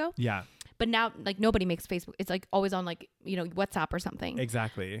 years ago. Yeah. But now like nobody makes Facebook. It's like always on like, WhatsApp or something.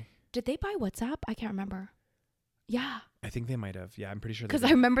 Exactly. Did they buy WhatsApp? I can't remember. Yeah. I think they might have. Yeah, I'm pretty sure. Because I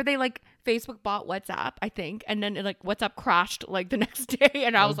remember they like Facebook bought WhatsApp, I think, and then like WhatsApp crashed like the next day,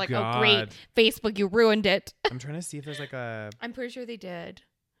 and I was like, God. "Oh great, Facebook, you ruined it." I'm trying to see if there's like a. I'm pretty sure they did.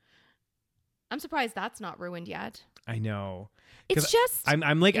 I'm surprised that's not ruined yet. I know. It's just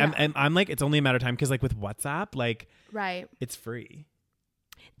I'm like I'm like it's only a matter of time because like with WhatsApp, like right, it's free.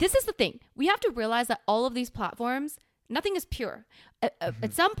 This is the thing. We have to realize that all of these platforms, nothing is pure.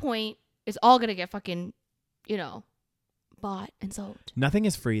 At some point, it's all gonna get fucking, bought and sold. Nothing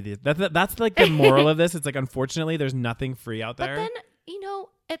is free. That's like the moral of this. It's like, unfortunately, there's nothing free out there. But then,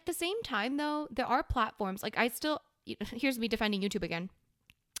 at the same time, though, there are platforms. Like, here's me defending YouTube again.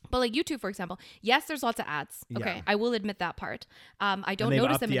 But like YouTube, for example, yes, there's lots of ads. Okay, Yeah. I will admit that part. I don't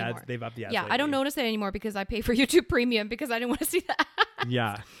notice them anymore. They've upped the ads. Yeah, lately. I don't notice it anymore because I pay for YouTube Premium because I didn't want to see that.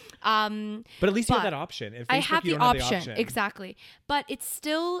 Yeah. But at least you have that option. If Facebook, I have you the don't option. have the option. Exactly. But it's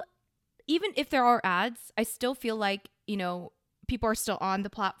still, even if there are ads, I still feel like, people are still on the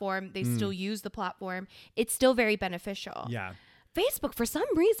platform. They still use the platform. It's still very beneficial. Yeah. Facebook, for some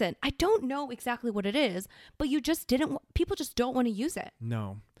reason, I don't know exactly what it is, but people just don't want to use it.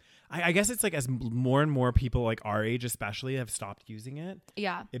 No. I guess it's like as more and more people like our age especially have stopped using it.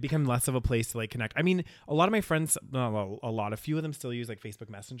 Yeah. It became less of a place to like connect. I mean, a few of them still use like Facebook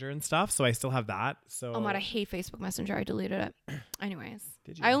Messenger and stuff. So I still have that. So Oh my God, I hate Facebook Messenger. I deleted it. Anyways.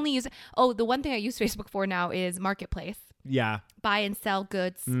 Did you? I only use the one thing I use Facebook for now is Marketplace. Yeah. Buy and sell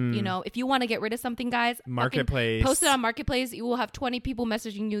goods. If you want to get rid of something, guys, Marketplace. Post it on Marketplace. You will have 20 people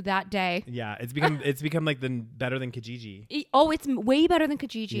messaging you that day. Yeah, it's become like better than Kijiji. It's way better than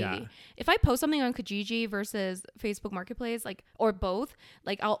Kijiji. Yeah. If I post something on Kijiji versus Facebook Marketplace, like, or both,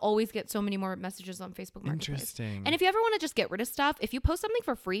 like, I'll always get so many more messages on Facebook Marketplace. Interesting. And if you ever want to just get rid of stuff, if you post something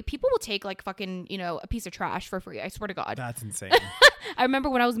for free, people will take like fucking, a piece of trash for free. I swear to God. That's insane. I remember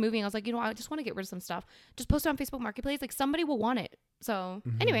when I was moving, I was like, I just want to get rid of some stuff. Just post it on Facebook Marketplace. Like, somebody will want it. So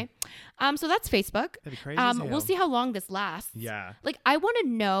anyway, so that's Facebook. That'd be crazy as hell. We'll see how long this lasts. Yeah. Like, I want to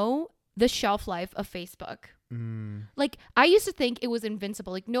know the shelf life of Facebook. Like, I used to think it was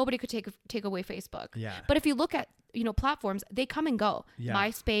invincible. Like, nobody could take away Facebook. Yeah. But if you look at, platforms, they come and go. Yeah.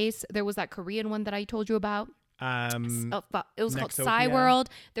 MySpace, there was that Korean one that I told you about. It was called Nexopia. Cyworld.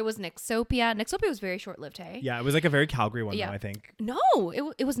 There was Nexopia. Nexopia was very short-lived, hey? Yeah, it was like a very Calgary one, Yeah. though, I think. No,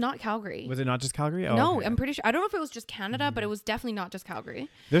 it was not Calgary. Was it not just Calgary? Oh, No, okay. I'm pretty sure. I don't know if it was just Canada, but it was definitely not just Calgary.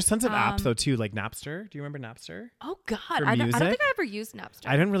 There's tons of apps, though, too, like Napster. Do you remember Napster? Oh, God. For I don't music? think I ever used Napster.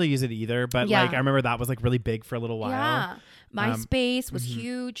 I didn't really use it either, but Yeah. like I remember that was like really big for a little while. Yeah. MySpace was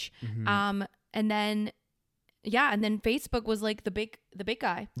huge. And then Facebook was like the big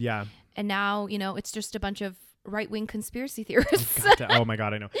guy. Yeah. And now, it's just a bunch of right-wing conspiracy theorists. Oh my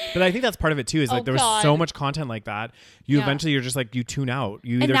God, I know. But I think that's part of it too, is like there was so much content like that. Eventually you're just like, you tune out.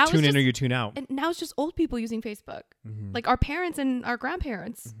 You And either now it's tune in just- or you tune out. And now it's just old people using Facebook. Like our parents and our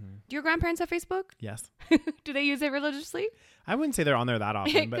grandparents. Do your grandparents have Facebook? Yes. Do they use it religiously? I wouldn't say they're on there that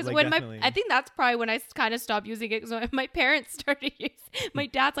often, but Because like when definitely. I think that's probably when I kind of stopped using it. Because when my parents started using, my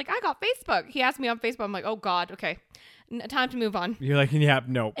dad's like, I got Facebook. He asked me on Facebook. I'm like, oh God, okay, time to move on. You're like, yeah,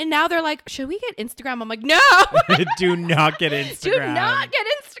 no. And now they're like, should we get Instagram? I'm like, no. Do not get Instagram. Do not get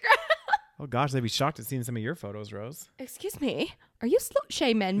Instagram. Oh gosh, they'd be shocked at seeing some of your photos, Rose. Excuse me. Are you slut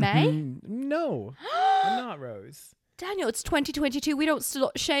shaming me? No, I'm not, Rose. Daniel, it's 2022. We don't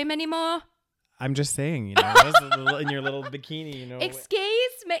slut shame anymore. I'm just saying, Rose, in your little bikini,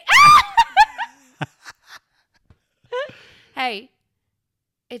 Excuse me. Hey,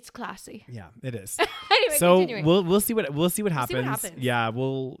 it's classy. Yeah, it is. Anyway, So continuing. we'll see what happens. happens. Yeah,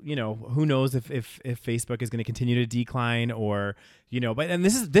 who knows if Facebook is going to continue to decline or but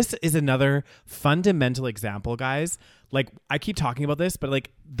this is another fundamental example, guys. Like I keep talking about this, but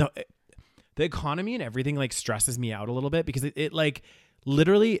like the economy and everything like stresses me out a little bit because it like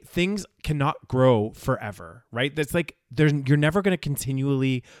literally things cannot grow forever, right? That's like you're never going to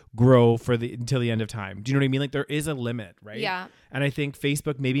continually grow until the end of time. Do you know what I mean? Like there is a limit, right? Yeah. And I think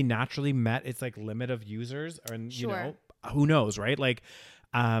Facebook maybe naturally met its like limit of users, or Sure. who knows, right? Like,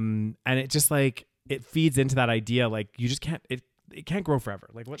 and it just like it feeds into that idea like you just can't it can't grow forever.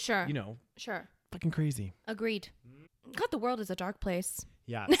 Like what? Sure. Sure. Fucking crazy. Agreed. God, the world is a dark place.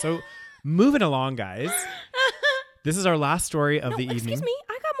 Yeah. So moving along, guys. This is our last story of the evening. Excuse me,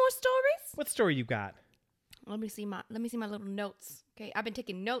 I got more stories. What story you got? Let me see my little notes. Okay, I've been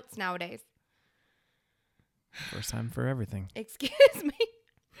taking notes nowadays. First time for everything. Excuse me.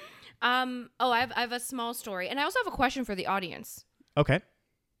 I have a small story, and I also have a question for the audience. Okay.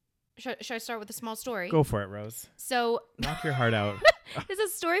 Should I start with a small story? Go for it, Rose. So Knock your heart out. this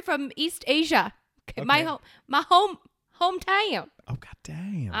is a story from East Asia. Okay. Okay. My hometown. Oh, god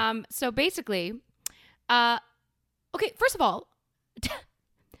damn. So basically, okay, first of all,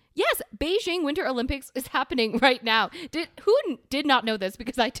 yes, Beijing Winter Olympics is happening right now. Who did not know this?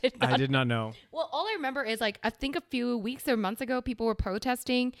 Because I did not. I did not know. Well, all I remember is like, I think a few weeks or months ago, people were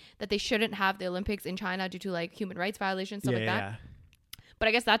protesting that they shouldn't have the Olympics in China due to like human rights violations, stuff like that. Yeah. But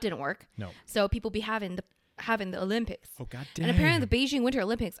I guess that didn't work. No. So people be having the Olympics. Oh, god damn. And apparently the Beijing Winter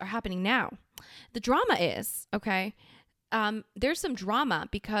Olympics are happening now. The drama is, okay, there's some drama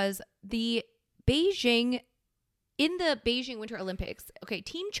because in the Beijing Winter Olympics, okay,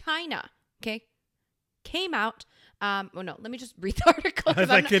 Team China, okay, came out. Oh no, let me just read the article.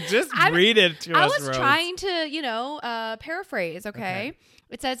 I could just read it to us, I was Rose. trying to, paraphrase, okay?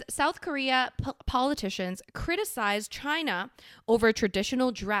 It says, South Korea politicians criticize China over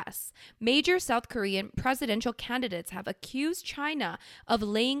traditional dress. Major South Korean presidential candidates have accused China of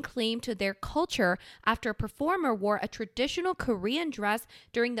laying claim to their culture after a performer wore a traditional Korean dress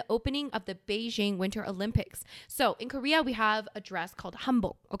during the opening of the Beijing Winter Olympics. So in Korea, we have a dress called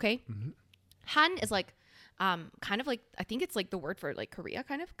hanbok, okay? Mm-hmm. Han is like, kind of like, I think it's like the word for like Korea,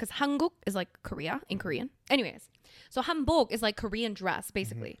 kind of, because Hanguk is like Korea in Korean. Anyways, so hanbok is like Korean dress,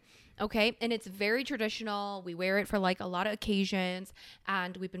 basically. Mm-hmm. Okay, and it's very traditional. We wear it for like a lot of occasions,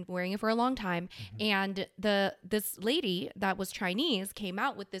 and we've been wearing it for a long time. Mm-hmm. And this lady that was Chinese came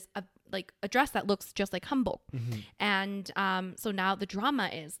out with this like a dress that looks just like hanbok. Mm-hmm. And so now the drama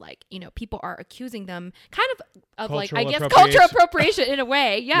is like, people are accusing them kind of like, I guess, cultural appropriation in a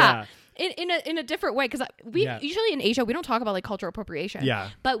way. Yeah. In a different way, because we usually in Asia we don't talk about like cultural appropriation,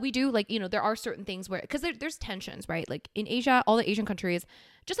 but we do, like, there are certain things where, because there's tensions, right? Like in Asia, all the Asian countries,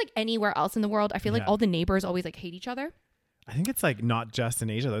 just like anywhere else in the world, I feel like all the neighbors always like hate each other. I think it's like not just in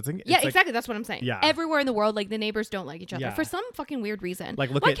Asia though. Exactly. That's what I'm saying. Yeah. Everywhere in the world, like the neighbors don't like each other for some fucking weird reason.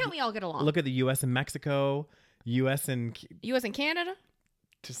 Like, why can't we all get along? Look at the U.S. and Mexico, U.S. and Canada.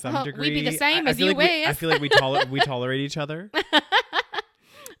 To some degree, we'd be the same as you. I feel like we tolerate each other.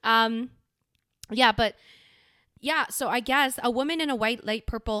 So I guess a woman in a white light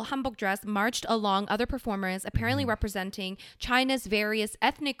purple hanbok dress marched along other performers, apparently representing China's various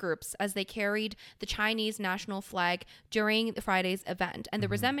ethnic groups as they carried the Chinese national flag during the Friday's event. And the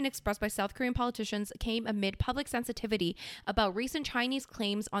resentment expressed by South Korean politicians came amid public sensitivity about recent Chinese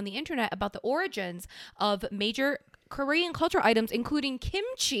claims on the internet about the origins of major Korean cultural items, including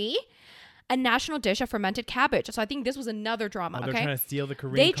kimchi, a national dish of fermented cabbage. So I think this was another drama. They're trying to steal the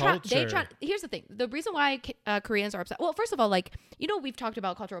Korean culture. Here's the thing. The reason why Koreans are upset. Well, first of all, like, we've talked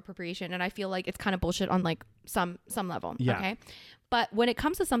about cultural appropriation, and I feel like it's kind of bullshit on like some level. Yeah. Okay. But when it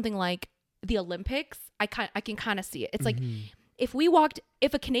comes to something like the Olympics, I can kind of see it. It's like if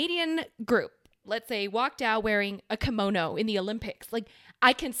a Canadian group, let's say, walked out wearing a kimono in the Olympics, like,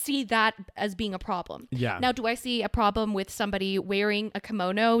 I can see that as being a problem. Yeah. Now, do I see a problem with somebody wearing a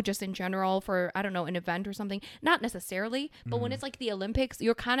kimono just in general for, I don't know, an event or something? Not necessarily. But when it's like the Olympics,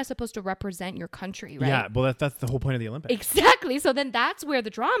 you're kind of supposed to represent your country, right? Yeah. Well, that's the whole point of the Olympics. Exactly. So then that's where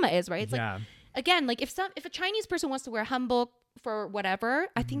the drama is, right? It's like, again, like if a Chinese person wants to wear hanbok for whatever,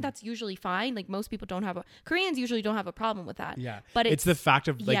 I think that's usually fine. Like most people Koreans usually don't have a problem with that. Yeah. But it's the fact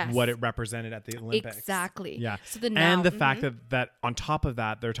of like what it represented at the Olympics. Exactly. Yeah. So then and the fact that on top of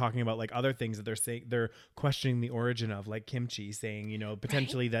that, they're talking about like other things that they're saying, they're questioning the origin of, like kimchi, saying,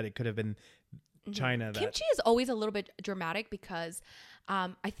 potentially that it could have been China. Kimchi is always a little bit dramatic because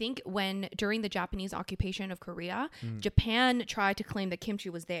I think during the Japanese occupation of Korea, Japan tried to claim that kimchi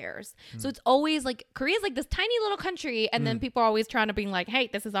was theirs. So it's always like Korea's like this tiny little country, and then people are always trying to be like, "Hey,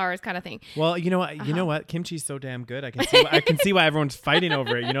 this is ours," kind of thing. Well, you know what? You know what? Kimchi's so damn good. I can see why everyone's fighting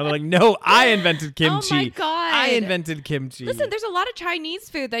over it. They're like, "No, I invented kimchi. Oh my god, I invented kimchi." Listen, there's a lot of Chinese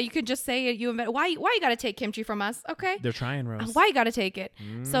food that you could just say you invent. Why you got to take kimchi from us? Okay, they're trying, Rose. Why you got to take it?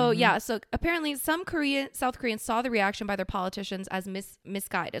 So apparently some South Koreans saw the reaction by their politicians as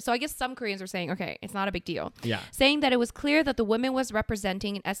misguided. So I guess some Koreans were saying, okay, it's not a big deal. Yeah. Saying that it was clear that the woman was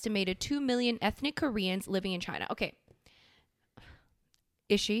representing an estimated 2 million ethnic Koreans living in China. Okay.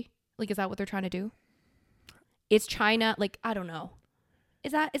 Is she? Like, is that what they're trying to do? Is China, like, I don't know.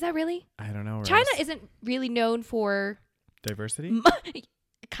 Is that really? I don't know. Rose. China isn't really known for diversity.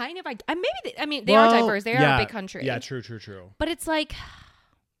 Kind of. They are diverse. They are a big country. Yeah, true. But it's like,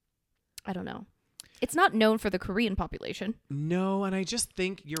 I don't know. It's not known for the Korean population. No, and I just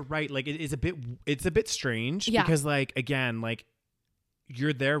think you're right. Like it's a bit strange Yeah. because like again, like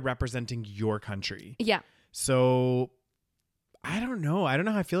you're there representing your country. Yeah. So I don't know. I don't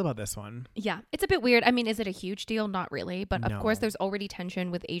know how I feel about this one. Yeah, it's a bit weird. I mean, is it a huge deal? Not really. But of No. course, there's already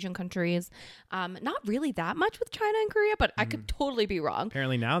tension with Asian countries. Not really that much with China and Korea, but I could totally be wrong.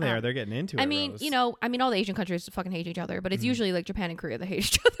 Apparently now they're getting into it. I mean, Rose. all the Asian countries fucking hate each other, but it's usually like Japan and Korea that hate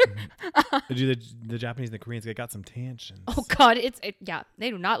each other. The Japanese and the Koreans, they got some tensions. Oh God, yeah, they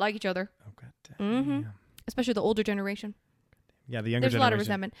do not like each other, Oh, God damn. Mm-hmm. especially the older generation. Yeah, the younger There's a generation. lot of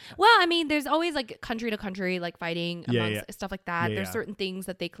resentment. Well, I mean, there's always like country to country, like fighting Yeah, amongst stuff like that. Yeah, There's yeah. certain things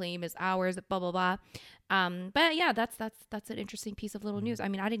that they claim as ours, blah blah blah. But yeah, that's an interesting piece of little news. I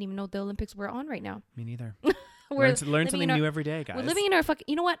mean, I didn't even know the Olympics were on right now. Me neither. We're Learn living something in our- new every day, guys. We're living in our fucking.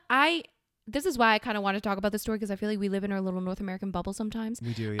 You know what? This is why I kind of want to talk about this story, because I feel like we live in our little North American bubble sometimes.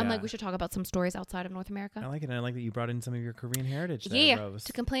 We do, yeah. I'm like, we should talk about some stories outside of North America. I like it. And I like that you brought in some of your Korean heritage there, Yeah, Rose.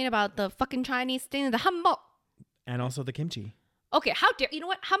 to complain about the fucking Chinese thing, the hanbok. And also the kimchi. Okay, how dare you know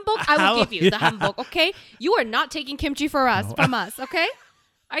what hanbok? I will give you the hanbok. Okay, you are not taking kimchi from us. Okay,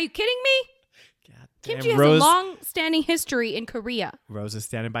 are you kidding me? God Kimchi damn, has Rose, a long-standing history in Korea. Rose is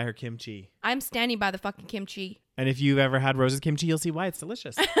standing by her kimchi. I'm standing by the fucking kimchi. And if you've ever had Rose's kimchi, you'll see why it's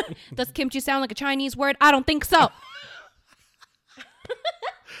delicious. Does kimchi sound like a Chinese word? I don't think so.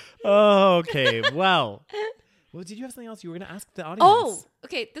 Okay, well, did you have something else you were going to ask the audience? Oh,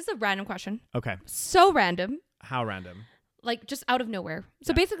 okay. This is a random question. Okay. So random. How random? Like just out of nowhere.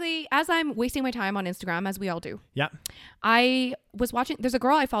 So basically, as I'm wasting my time on Instagram, as we all do, Yeah. I was watching. There's a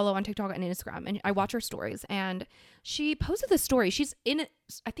girl I follow on TikTok and Instagram, and I watch her stories. And she posted this story. She's in.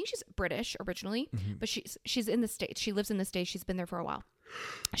 I think she's British originally, but she's in the States. She lives in the States. She's been there for a while.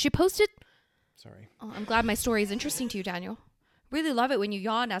 She posted. Sorry. Oh, I'm glad my story is interesting to you, Daniel. Really love it when you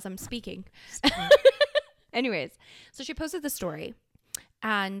yawn as I'm speaking. Anyways, so she posted the story,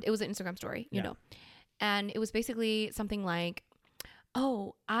 and it was an Instagram story, you know. And it was basically something like,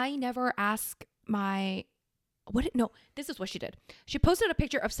 oh, I never ask my... No, this is what she did. She posted a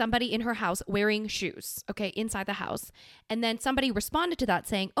picture of somebody in her house wearing shoes, okay, inside the house. And then somebody responded to that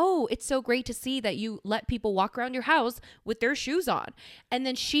saying, oh, it's so great to see that you let people walk around your house with their shoes on. And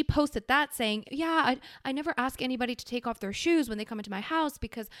then she posted that saying, yeah, I never ask anybody to take off their shoes when they come into my house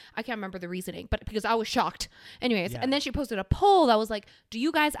because I can't remember the reasoning, but because I was shocked. Anyways, and then she posted a poll that was like, do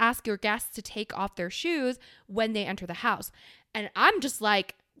you guys ask your guests to take off their shoes when they enter the house? And I'm just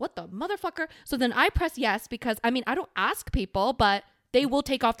like, what the motherfucker? So then I press yes because I mean I don't ask people, but they will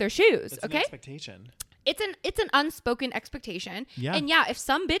take off their shoes. It's okay, an expectation. It's an unspoken expectation. Yeah. And yeah, if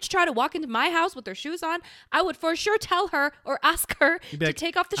some bitch tried to walk into my house with their shoes on, I would for sure tell her or ask her to like,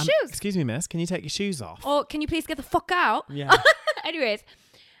 take off the shoes. Excuse me, miss. Can you take your shoes off? Oh, can you please get the fuck out? Yeah. Anyways,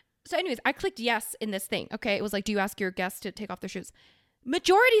 I clicked yes in this thing. Okay, it was like, do you ask your guests to take off their shoes?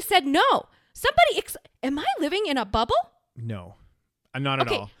 Majority said no. Somebody, am I living in a bubble? No. Not at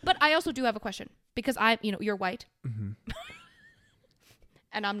all. But I also do have a question because you're white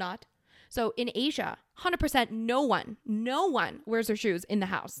and I'm not. So in Asia, 100% no one wears their shoes in the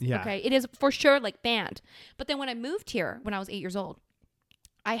house. Yeah. Okay. It is for sure like banned. But then when I moved here, when I was 8 years old,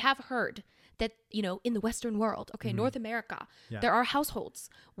 I have heard that, in the Western world, okay, North America, there are households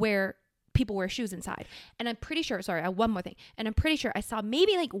where people wear shoes inside. And I'm pretty sure, sorry, one more thing. And I'm pretty sure I saw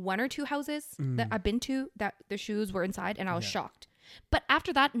maybe like one or two houses that I've been to that the shoes were inside and I was shocked. But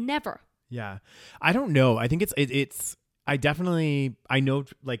after that, never. Yeah. I don't know. I think I know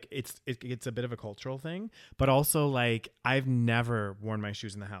like it's a bit of a cultural thing, but also like I've never worn my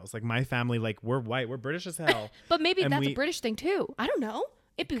shoes in the house. Like my family, like we're white, we're British as hell. But maybe that's a British thing too. I don't know.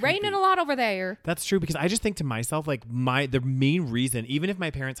 It'd be raining a lot over there. That's true, because I just think to myself, like the main reason, even if my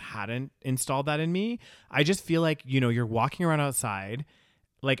parents hadn't installed that in me, I just feel like, you're walking around outside.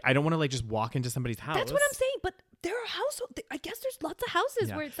 Like I don't want to like just walk into somebody's house. That's what I'm saying. But there are households. I guess there's lots of houses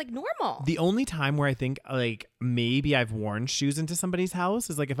where it's like normal. The only time where I think like maybe I've worn shoes into somebody's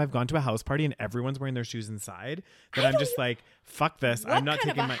house is like if I've gone to a house party and everyone's wearing their shoes inside, then I'm just like, fuck this. I'm not taking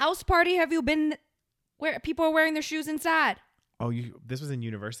What kind of a house party have you been where people are wearing their shoes inside? Oh, this was in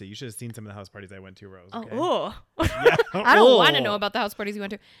university. You should have seen some of the house parties I went to, Rose. Okay? Oh. Yeah. I don't want to know about the house parties you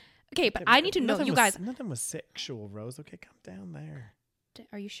went to. Okay, but I need to know, you guys. Nothing was sexual, Rose. Okay, come down there.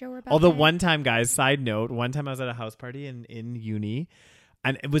 Are you sure about Although that? one time, guys, side note, one time I was at a house party in uni,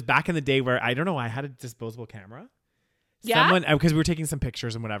 and it was back in the day where, I don't know, I had a disposable camera. Yeah? Because we were taking some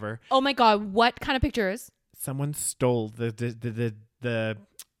pictures and whatever. Oh my God, what kind of pictures? Someone stole the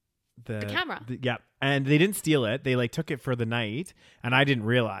camera. Yeah. And they didn't steal it. They like took it for the night, and I didn't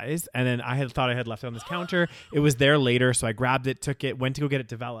realize. And then thought I had left it on this counter. It was there later. So I grabbed it, took it, went to go get it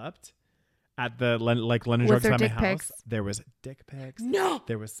developed. at the London Was Drugs there by my dick house. pics? There was dick pics. No.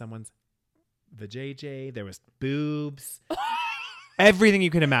 There was someone's vajayjay. There was boobs. Everything you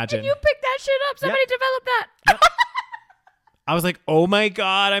can imagine. And you picked that shit up. Somebody developed that. Yep. I was like, oh my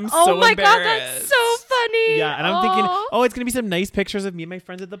God, I'm Oh so my God, embarrassed. that's so funny. Yeah, and I'm thinking, oh, it's going to be some nice pictures of me and my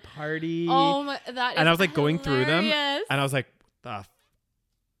friends at the party. Oh my, that is and I was like going through them. hilarious. And I was like, oh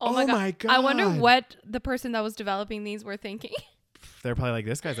my God. I wonder God. what the person that was developing these were thinking. They're probably like,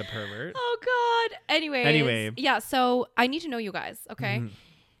 this guy's a pervert. Oh God. Anyway. Yeah, so I need to know you guys, okay? Mhm.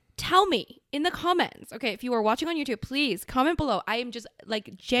 Tell me in the comments, okay? If you are watching on YouTube, please comment below. I am just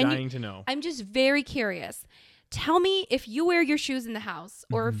like Dying to know. I'm just very curious. Tell me if you wear your shoes in the house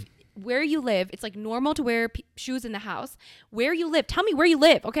or if where you live, it's like normal to wear shoes in the house. Where you live, tell me where you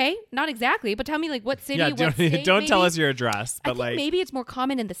live, okay? Not exactly, but tell me like what city, Yeah, what state, don't tell maybe. us your address. I But think like, maybe it's more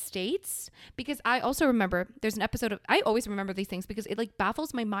common in the States because I also remember there's an episode of, I always remember these things because it like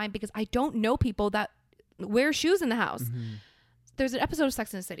baffles my mind because I don't know people that wear shoes in the house. There's an episode of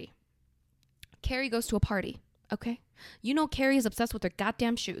Sex and the City. Carrie goes to a party, okay? You know Carrie is obsessed with her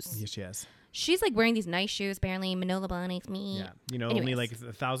goddamn shoes. yes, she is. She's like wearing these nice shoes, apparently Manolo Blahnik's me. Yeah, you know, Anyways. only like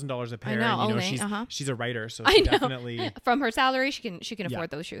 $1,000 a pair. know, and, you only, know, she's a writer, so I she know. definitely. From her salary, she can Yeah. afford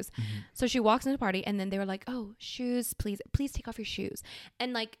those shoes. So she walks into the party, and then they were like, "Oh, shoes, please take off your shoes."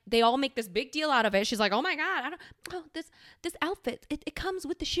 And like they all make this big deal out of it. She's like, "Oh my God, this outfit, it comes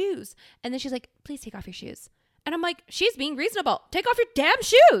with the shoes." And then she's like, "Please take off your shoes." And I'm like, she's being reasonable. Take off your damn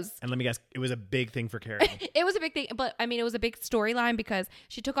shoes. And let me guess, it was a big thing for Carrie. It was a big thing, but I mean, it was a big storyline because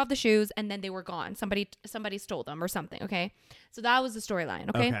she took off the shoes and then they were gone. Somebody stole them or something. Okay, so that was the storyline.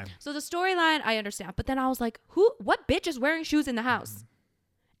 Okay, so the storyline I understand, but then I was like, what bitch is wearing shoes in the house?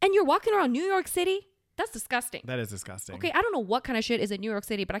 And you're walking around New York City? That's disgusting. That is disgusting. Okay, I don't know what kind of shit is in New York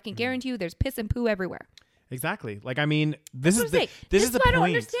City, but I can guarantee you there's piss and poo everywhere. Exactly. Like, I mean, this is the what point. I don't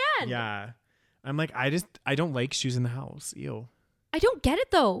understand. Yeah. I'm like, I don't like shoes in the house. Ew. I don't get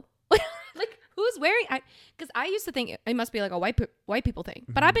it though. Like, who's wearing? Because I used to think it must be like a white people thing.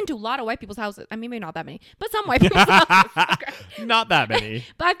 But I've been to a lot of white people's houses. I mean, maybe not that many, but some white people's houses. Okay. Not that many.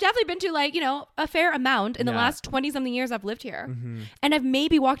 But I've definitely been to like, a fair amount in the last 20 something years I've lived here. And I've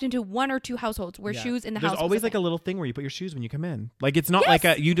maybe walked into one or two households where shoes in the house. There's always like a little thing where you put your shoes when you come in. Like, it's not like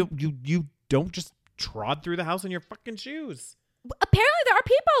you don't just trod through the house in your fucking shoes. Apparently there are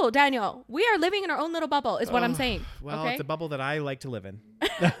people, Daniel. We are living in our own little bubble is what I'm saying. Well, okay? it's a bubble that I like to live in.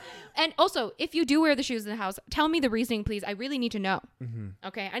 And also, if you do wear the shoes in the house, tell me the reasoning, please. I really need to know.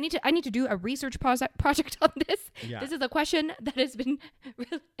 Okay, I need to do a research project on this. Yeah. This is a question that has been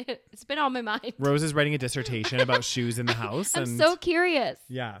it's been on my mind. Rose is writing a dissertation about shoes in the house. I'm so curious.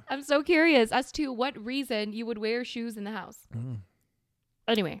 Yeah. I'm so curious as to what reason you would wear shoes in the house.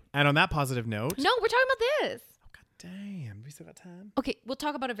 Anyway. And on that positive note. No, we're talking about this. Damn, we still got time. Okay, we'll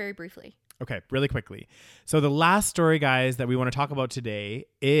talk about it very briefly. Okay, really quickly. So the last story, guys, that we want to talk about today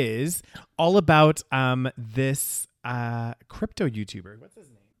is all about this crypto YouTuber. What's his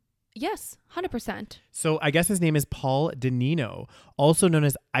name? Yes, 100%. So I guess his name is Paul Danino, also known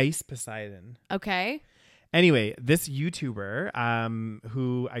as Ice Poseidon. Okay. Anyway, this YouTuber,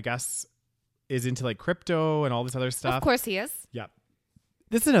 who I guess is into like crypto and all this other stuff. Of course he is. Yeah.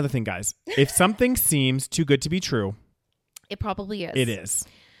 This is another thing, guys. If something seems too good to be true, it probably is. it is.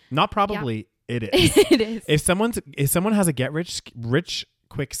 Not probably, it is. It is. If someone has a get rich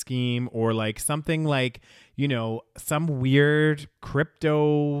quick scheme or like something like, some weird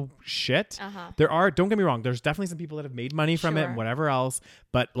crypto shit, don't get me wrong, there's definitely some people that have made money from it and whatever else,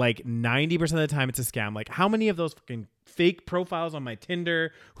 but like 90% of the time it's a scam. Like, how many of those fucking fake profiles on my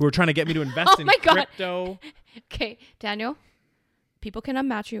Tinder who are trying to get me to invest in crypto? Okay, Daniel. People can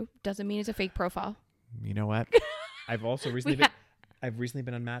unmatch you. Doesn't mean it's a fake profile. You know what? I've also recently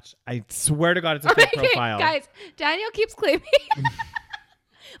been unmatched. I swear to God, it's a fake profile. Guys, Daniel keeps claiming.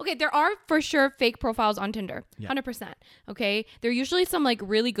 Okay, there are for sure fake profiles on Tinder. 100%. Okay, they're usually some like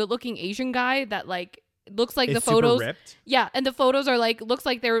really good-looking Asian guy that like looks like the photos. Super ripped. Yeah, and the photos are like looks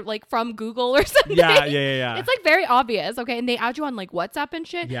like they're like from Google or something. Yeah. It's like very obvious. Okay, and they add you on like WhatsApp and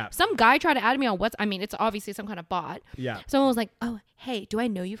shit. Yeah. Some guy tried to add me on WhatsApp. I mean, it's obviously some kind of bot. Yeah. Someone was like, "Oh, hey, do I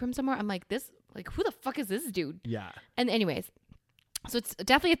know you from somewhere?" I'm like, who the fuck is this dude? Yeah. And anyways, so it's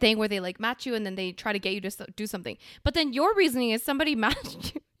definitely a thing where they like match you and then they try to get you to do something. But then your reasoning is somebody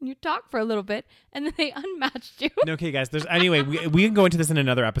matched you and you talk for a little bit and then they unmatched you. Okay, guys. Anyway, we can go into this in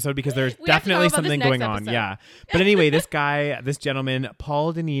another episode because there's definitely something going on. Yeah. But anyway, this gentleman,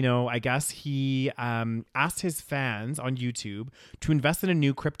 Paul Danino, I guess he asked his fans on YouTube to invest in a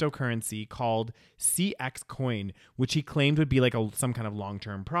new cryptocurrency called CX Coin, which he claimed would be like some kind of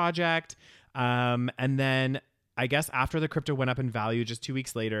long-term project. And then I guess after the crypto went up in value just 2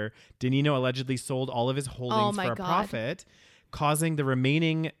 weeks later, Danilo allegedly sold all of his holdings for a profit, causing the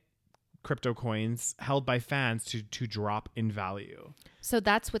remaining crypto coins held by fans to drop in value. So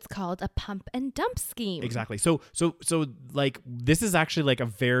that's what's called a pump and dump scheme. Exactly. So like this is actually like a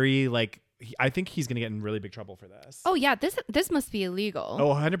very like I think he's going to get in really big trouble for this. Oh yeah, this must be illegal. Oh,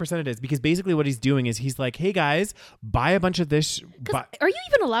 100% it is, because basically what he's doing is he's like, "Hey guys, buy a bunch of this." Are you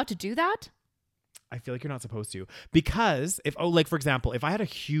even allowed to do that? I feel like you're not supposed to, because like for example, if I had a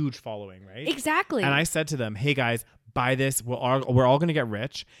huge following, right? Exactly. And I said to them, "Hey guys, buy this. We're all going to get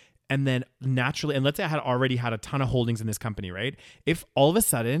rich." And then naturally, and let's say I had already had a ton of holdings in this company, right? If all of a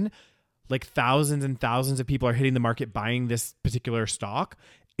sudden, like thousands and thousands of people are hitting the market buying this particular stock,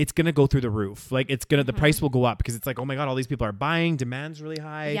 it's going to go through the roof. Like the price will go up, because it's like, oh my God, all these people are buying, demand's really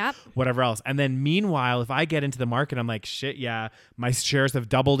high, whatever else. And then meanwhile, if I get into the market, I'm like, shit, yeah, my shares have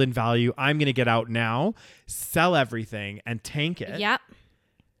doubled in value. I'm going to get out now, sell everything and tank it. Yep.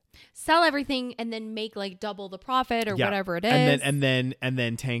 Sell everything and then make like double the profit or whatever it is. And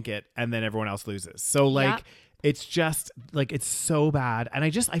then tank it, and then everyone else loses. So like it's just like, it's so bad. And I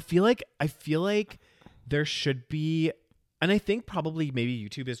feel like there should be, and I think probably maybe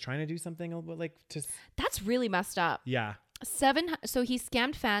YouTube is trying to do something a little bit like to. That's really messed up. Yeah. So he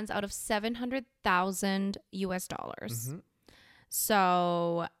scammed fans out of $700,000 US. Mm-hmm.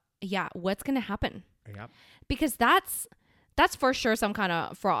 So yeah, what's gonna happen? Yeah. Because that's for sure some kind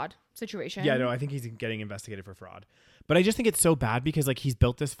of fraud situation. Yeah, no, I think he's getting investigated for fraud. But I just think it's so bad, because like he's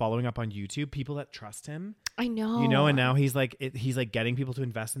built this following up on YouTube, people that trust him. I know. You know, and now he's like getting people to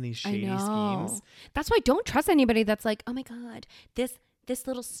invest in these shady schemes. That's why I don't trust anybody that's like, oh my God, this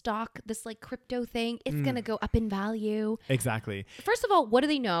little stock, this like crypto thing, it's going to go up in value. Exactly. First of all, what do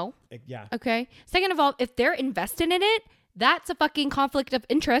they know? Yeah. Okay. Second of all, if they're invested in it, that's a fucking conflict of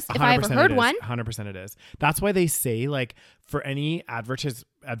interest if I ever heard one. 100% it is. That's why they say, like, for any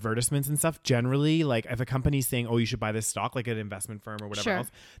advertisements and stuff, generally, like, if a company's saying, oh, you should buy this stock, like an investment firm or whatever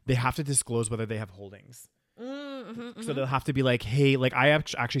else, they have to disclose whether they have holdings. So they'll have to be like, hey, like, I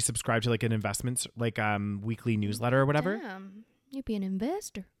actually subscribe to like an investments, like, weekly newsletter or whatever. Damn. You'd be an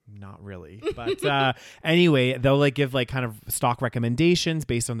investor. Not really. But anyway, they'll like give like kind of stock recommendations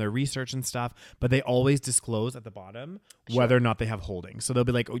based on their research and stuff, but they always disclose at the bottom whether or not they have holdings. So they'll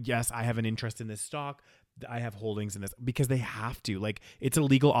be like, oh yes, I have an interest in this stock. I have holdings in this, because they have to. Like, it's a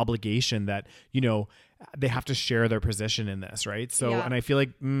legal obligation that, you know, they have to share their position in this, right? So, and I feel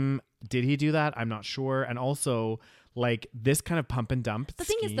like, did he do that? I'm not sure. And also, like, this kind of pump and dump The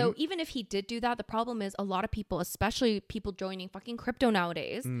thing is, though, even if he did do that, the problem is a lot of people, especially people joining fucking crypto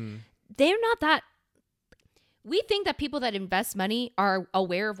nowadays, they're not that. We think that people that invest money are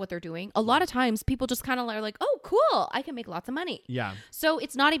aware of what they're doing. A lot of times people just kind of are like, oh, cool, I can make lots of money. Yeah. So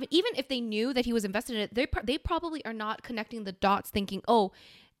it's not even if they knew that he was invested in it, they probably are not connecting the dots thinking, oh,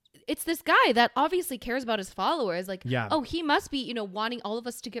 it's this guy that obviously cares about his followers. Like, oh, he must be, you know, wanting all of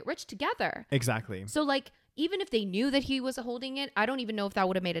us to get rich together. Exactly. So like, even if they knew that he was holding it, I don't even know if that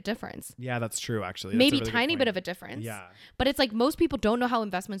would have made a difference. Yeah, that's true, actually. That's maybe a really tiny bit of a difference. Yeah. But it's like, most people don't know how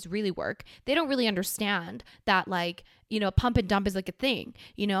investments really work. They don't really understand that, like, you know, pump and dump is like a thing.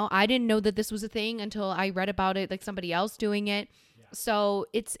 You know, I didn't know that this was a thing until I read about it, like somebody else doing it. Yeah. So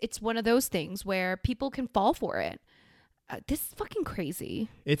it's one of those things where people can fall for it. This is fucking crazy.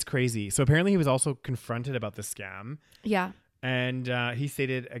 It's crazy. So apparently he was also confronted about the scam. Yeah. And he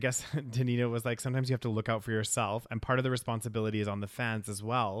stated, I guess, Danilo was like, sometimes you have to look out for yourself. And part of the responsibility is on the fans as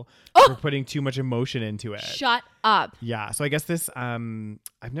well for putting too much emotion into it. Shut up. Yeah. So I guess this,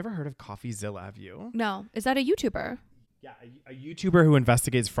 I've never heard of CoffeeZilla. Have you? No. Is that a YouTuber? Yeah. A YouTuber who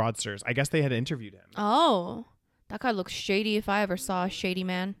investigates fraudsters. I guess they had interviewed him. Oh, that guy looks shady if I ever saw a shady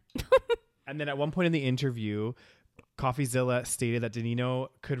man. And then at one point in the interview, CoffeeZilla stated that Danilo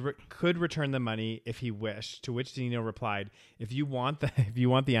could return the money if he wished, to which Danilo replied, if you want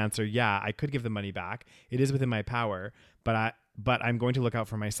the answer, yeah, I could give the money back. It is within my power, but I'm going to look out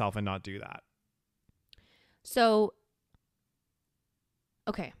for myself and not do that. So,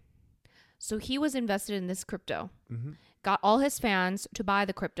 okay. So he was invested in this crypto, got all his fans to buy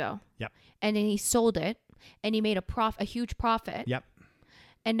the crypto. Yep. And then he sold it and he made a huge profit. Yep.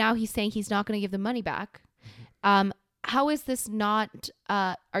 And now he's saying he's not going to give the money back. How is this not,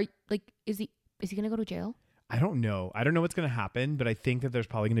 is he going to go to jail? I don't know. I don't know what's going to happen, but I think that there's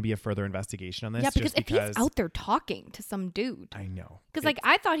probably going to be a further investigation on this. Yeah, because if he's out there talking to some dude. I know. Because like,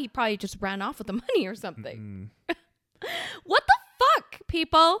 I thought he probably just ran off with the money or something. What the fuck,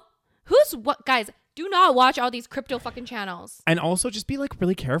 people? Guys, Do not watch all these crypto fucking channels. And also just be like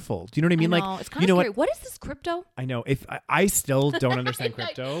really careful. Do you know what I mean? I know. Like, It's kind you know of scary. What is this crypto? I know. If I still don't understand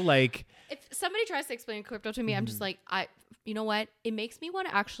crypto, like, If somebody tries to explain crypto to me, I'm just like, you know what? It makes me want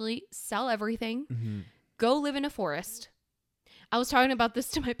to actually sell everything, go live in a forest. I was talking about this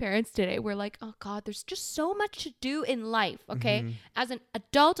to my parents today. We're like, oh God, there's just so much to do in life. Okay. As an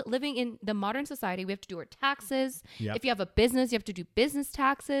adult living in the modern society, we have to do our taxes. Yep. If you have a business, you have to do business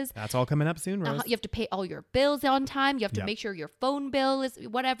taxes. that's all coming up soon, Rose. You have to pay all your bills on time. You have to Yep. make sure your phone bill is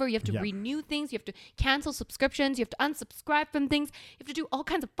whatever. You have to Yep. renew things. You have to cancel subscriptions. You have to unsubscribe from things. You have to do all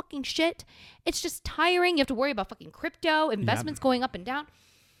kinds of fucking shit. It's just tiring. You have to worry about fucking crypto, investments going up and down.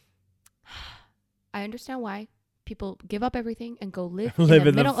 I understand why people give up everything and go live in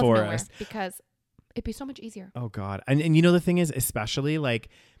the middle of nowhere, forest because it'd be so much easier. Oh God. And you know, the thing is, especially like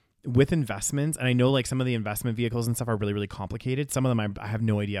with investments, and I know like some of the investment vehicles and stuff are really, really complicated. Some of them I have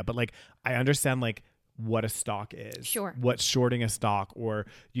no idea, but like I understand like what a stock is, Sure, what's shorting a stock, or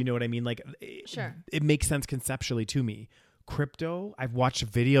you know what I mean? Like sure, it makes sense conceptually to me. Crypto, I've watched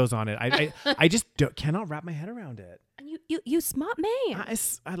videos on it. I just cannot wrap my head around it. And you smart man.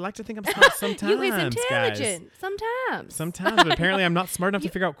 I'd like to think I'm smart sometimes. You is intelligent guys. sometimes, but apparently I'm not smart enough to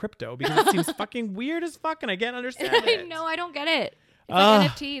figure out crypto because it seems fucking weird as fuck and I can't understand I it. know, I don't get it. It's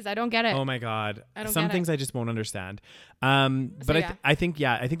like NFTs. I don't get it. Oh my God. I don't Some get things it. I just won't understand. But yeah. I think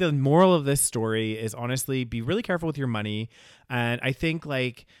the moral of this story is honestly be really careful with your money. And I think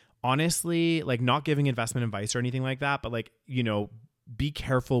like, honestly, like not giving investment advice or anything like that, but like, you know, be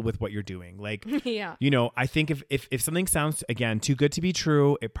careful with what you're doing. Like, Yeah. you know, I think if something sounds, again, too good to be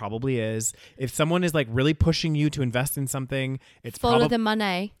true, it probably is. If someone is like really pushing you to invest in something, it's Follow the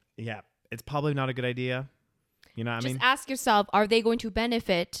money. Yeah, it's probably not a good idea. You know what I mean? Just ask yourself, are they going to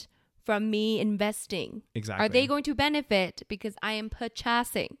benefit from me investing? Exactly. Are they going to benefit because I am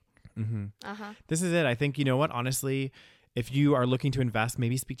purchasing? This is it. I think, you know what, honestly, if you are looking to invest,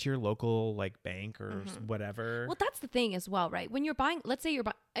 maybe speak to your local like bank or whatever. Well, that's the thing as well, right? When you're buying, let's say you're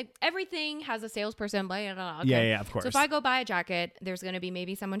buying, everything has a salesperson, blah, blah, blah, okay? Yeah, of course. So if I go buy a jacket, there's going to be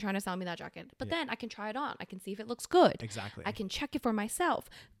maybe someone trying to sell me that jacket. But then I can try it on. I can see if it looks good. Exactly. I can check it for myself.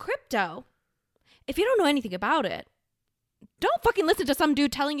 Crypto, if you don't know anything about it, don't fucking listen to some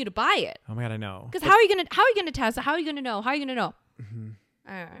dude telling you to buy it. Oh my God, I know. Because how are you gonna test it? How are you gonna know? How are you gonna know?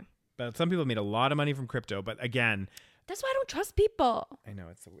 I don't know. But some people made a lot of money from crypto. But again, That's why I don't trust people. I know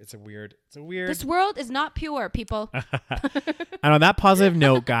it's a weird. This world is not pure, people. And on that positive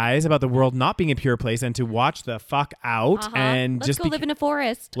note, guys, about the world not being a pure place and to watch the fuck out and Let's just go live in a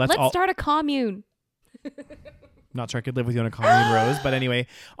forest. Let's all- start a commune. Not sure I could live with you on a commune, Rose. But anyway,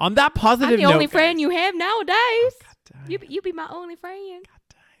 on that positive I'm the note, only friend you have nowadays. God damn. You be my only friend.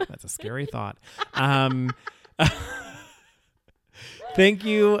 That's a scary thought. Thank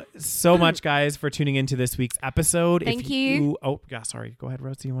you so much, guys, for tuning into this week's episode. Thank you. Oh, yeah, sorry. Go ahead,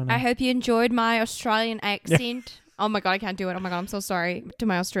 Rose. Do you want to? I hope you enjoyed my Australian accent. Oh my God, I can't do it. Oh my God, I'm so sorry to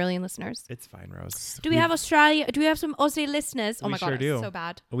my Australian listeners. It's fine, Rose. Do we have Australia? Do we have some Aussie listeners? Oh We my God, sure it's do. so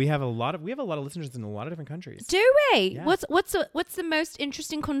bad. We have a lot of listeners in a lot of different countries. Do we? Yeah. What's the most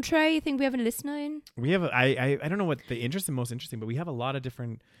interesting country you think we have a listener in? We have I don't know what the most interesting, but we have a lot of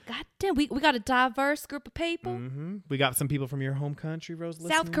different. God damn, we got a diverse group of people. We got some people from your home country, Rose.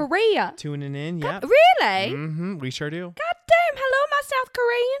 South listening, Korea. tuning in. Yeah. Really? We sure do. God damn! Hello, my South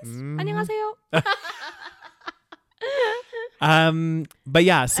Koreans. 안녕하세요. But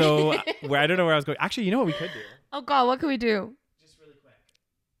yeah, so I don't know where I was going. Actually, you know what we could do? Oh God, what can we do? Just really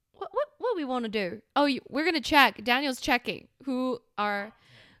quick. What we want to do? Oh, we're gonna check. Daniel's checking who are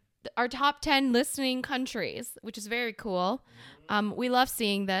our top 10 listening countries, which is very cool. We love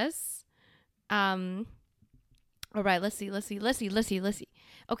seeing this. All right, let's see.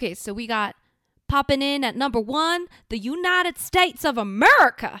 Okay, so we got popping in at number 1, the United States of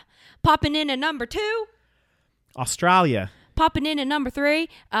America. Popping in at number 2, Australia. popping in at number 3,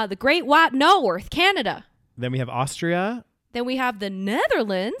 the Great White North, Canada. Then we have Austria, Then we have the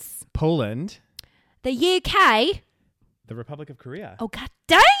Netherlands, Poland, the UK. the Republic of Korea. Oh, God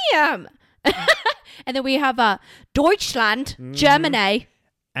damn. And then we have Deutschland, Germany.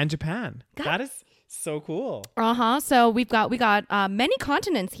 And Japan. God. That is so cool. So we got many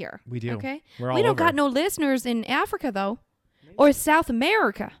continents here. We do. Okay. We're all We don't over. got no listeners in Africa though, or South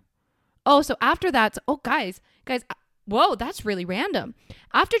America. Oh, so after that, guys, whoa, that's really random.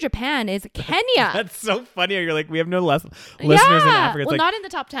 After Japan is Kenya. That's so funny. You're like, we have no listeners in Africa. It's Well, like not in the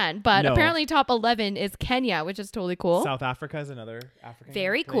top 10, but No. apparently top 11 is Kenya, which is totally cool. South Africa is another African.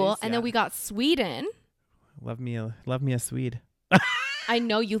 Very place. cool. And Yeah. then we got Sweden. love me a Swede. I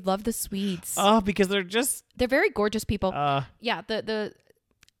know you love the Swedes. Oh, because they're just They're very gorgeous people. uh Yeah,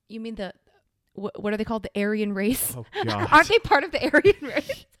 you mean the what are they called? The Aryan race. Oh God. Aren't they part of the Aryan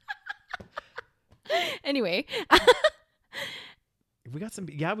race? Anyway. We got some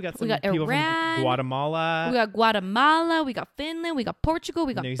people Iran, from Guatemala. We got Guatemala. We got Finland. We got Portugal.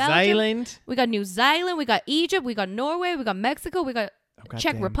 We got New Belgium. Zealand. We got New Zealand. We got Egypt. We got Norway. We got Mexico. We got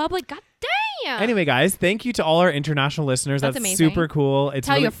Czech Republic. God damn. Anyway, guys, thank you to all our international listeners. That's That's amazing. super cool. It's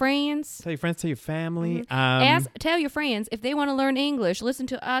Tell really, your friends. Tell your friends. Tell your family. Tell your friends if they want to learn English. Listen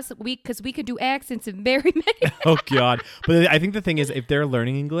to us, because we could do accents in very many. Oh God! But I think the thing is, if they're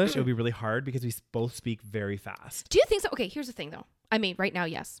learning English, it'll be really hard because we both speak very fast. Do you think so? Okay, here's the thing though. I mean, right now,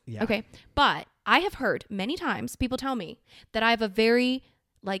 yes. Yeah. Okay, but I have heard many times people tell me that I have I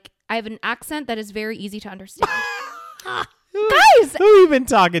have an accent that is very easy to understand. Guys, who have you been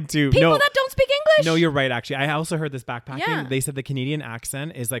talking to? People that don't speak English. No, you're right. Actually, I also heard this backpacking. Yeah. They said the Canadian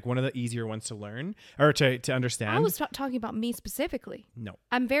accent is like one of the easier ones to learn or to understand. I was talking about me specifically. No,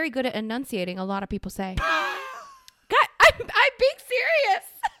 I'm very good at enunciating. A lot of people say. God, I'm being serious.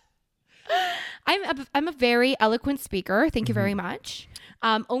 I'm a very eloquent speaker. Thank you very much.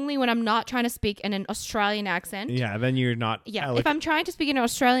 Only when I'm not trying to speak in an Australian accent. Yeah, then you're not. Yeah, if I'm trying to speak in an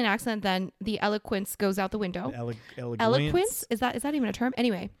Australian accent, then the eloquence goes out the window. Eloquence? Is that even a term?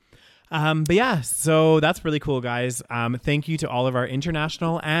 Anyway. But yeah, so that's really cool, guys. Thank you to all of our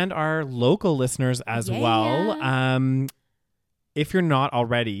international and our local listeners as well. If you're not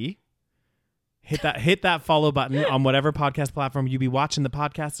already, hit that follow button on whatever podcast platform you be watching the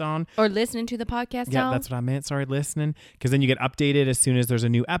podcast on or listening to the podcast. Yeah, that's what I meant. Sorry, listening, because then you get updated as soon as there's a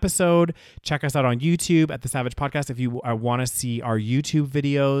new episode. Check us out on YouTube at The Savage Podcast. If you want to see our YouTube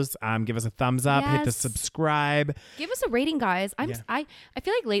videos, give us a thumbs up, hit the subscribe. Give us a rating, guys. I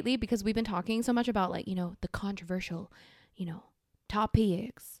feel like lately, because we've been talking so much about the controversial,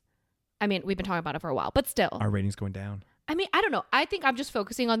 topics. I mean, we've been talking about it for a while, but still. Our rating's going down. I mean, I don't know. I think I'm just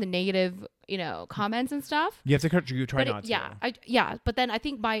focusing on the negative, comments and stuff. You have to try not to. Yeah. But then I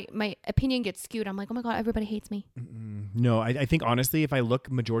think my opinion gets skewed. I'm like, oh my God, everybody hates me. No, I think honestly, if I look,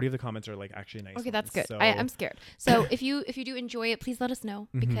 majority of the comments are like actually nice. Okay, that's good. So. I'm scared. So if you do enjoy it, please let us know,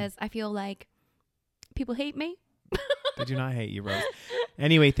 because I feel like people hate me. They do not hate you, Rose.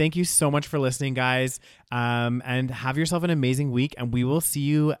 Anyway, thank you so much for listening, guys. And have yourself an amazing week. And we will see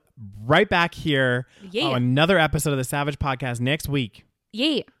you right back here on another episode of the Savage Podcast next week.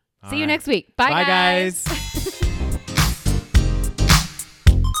 Yeah. See you next week. Bye, guys.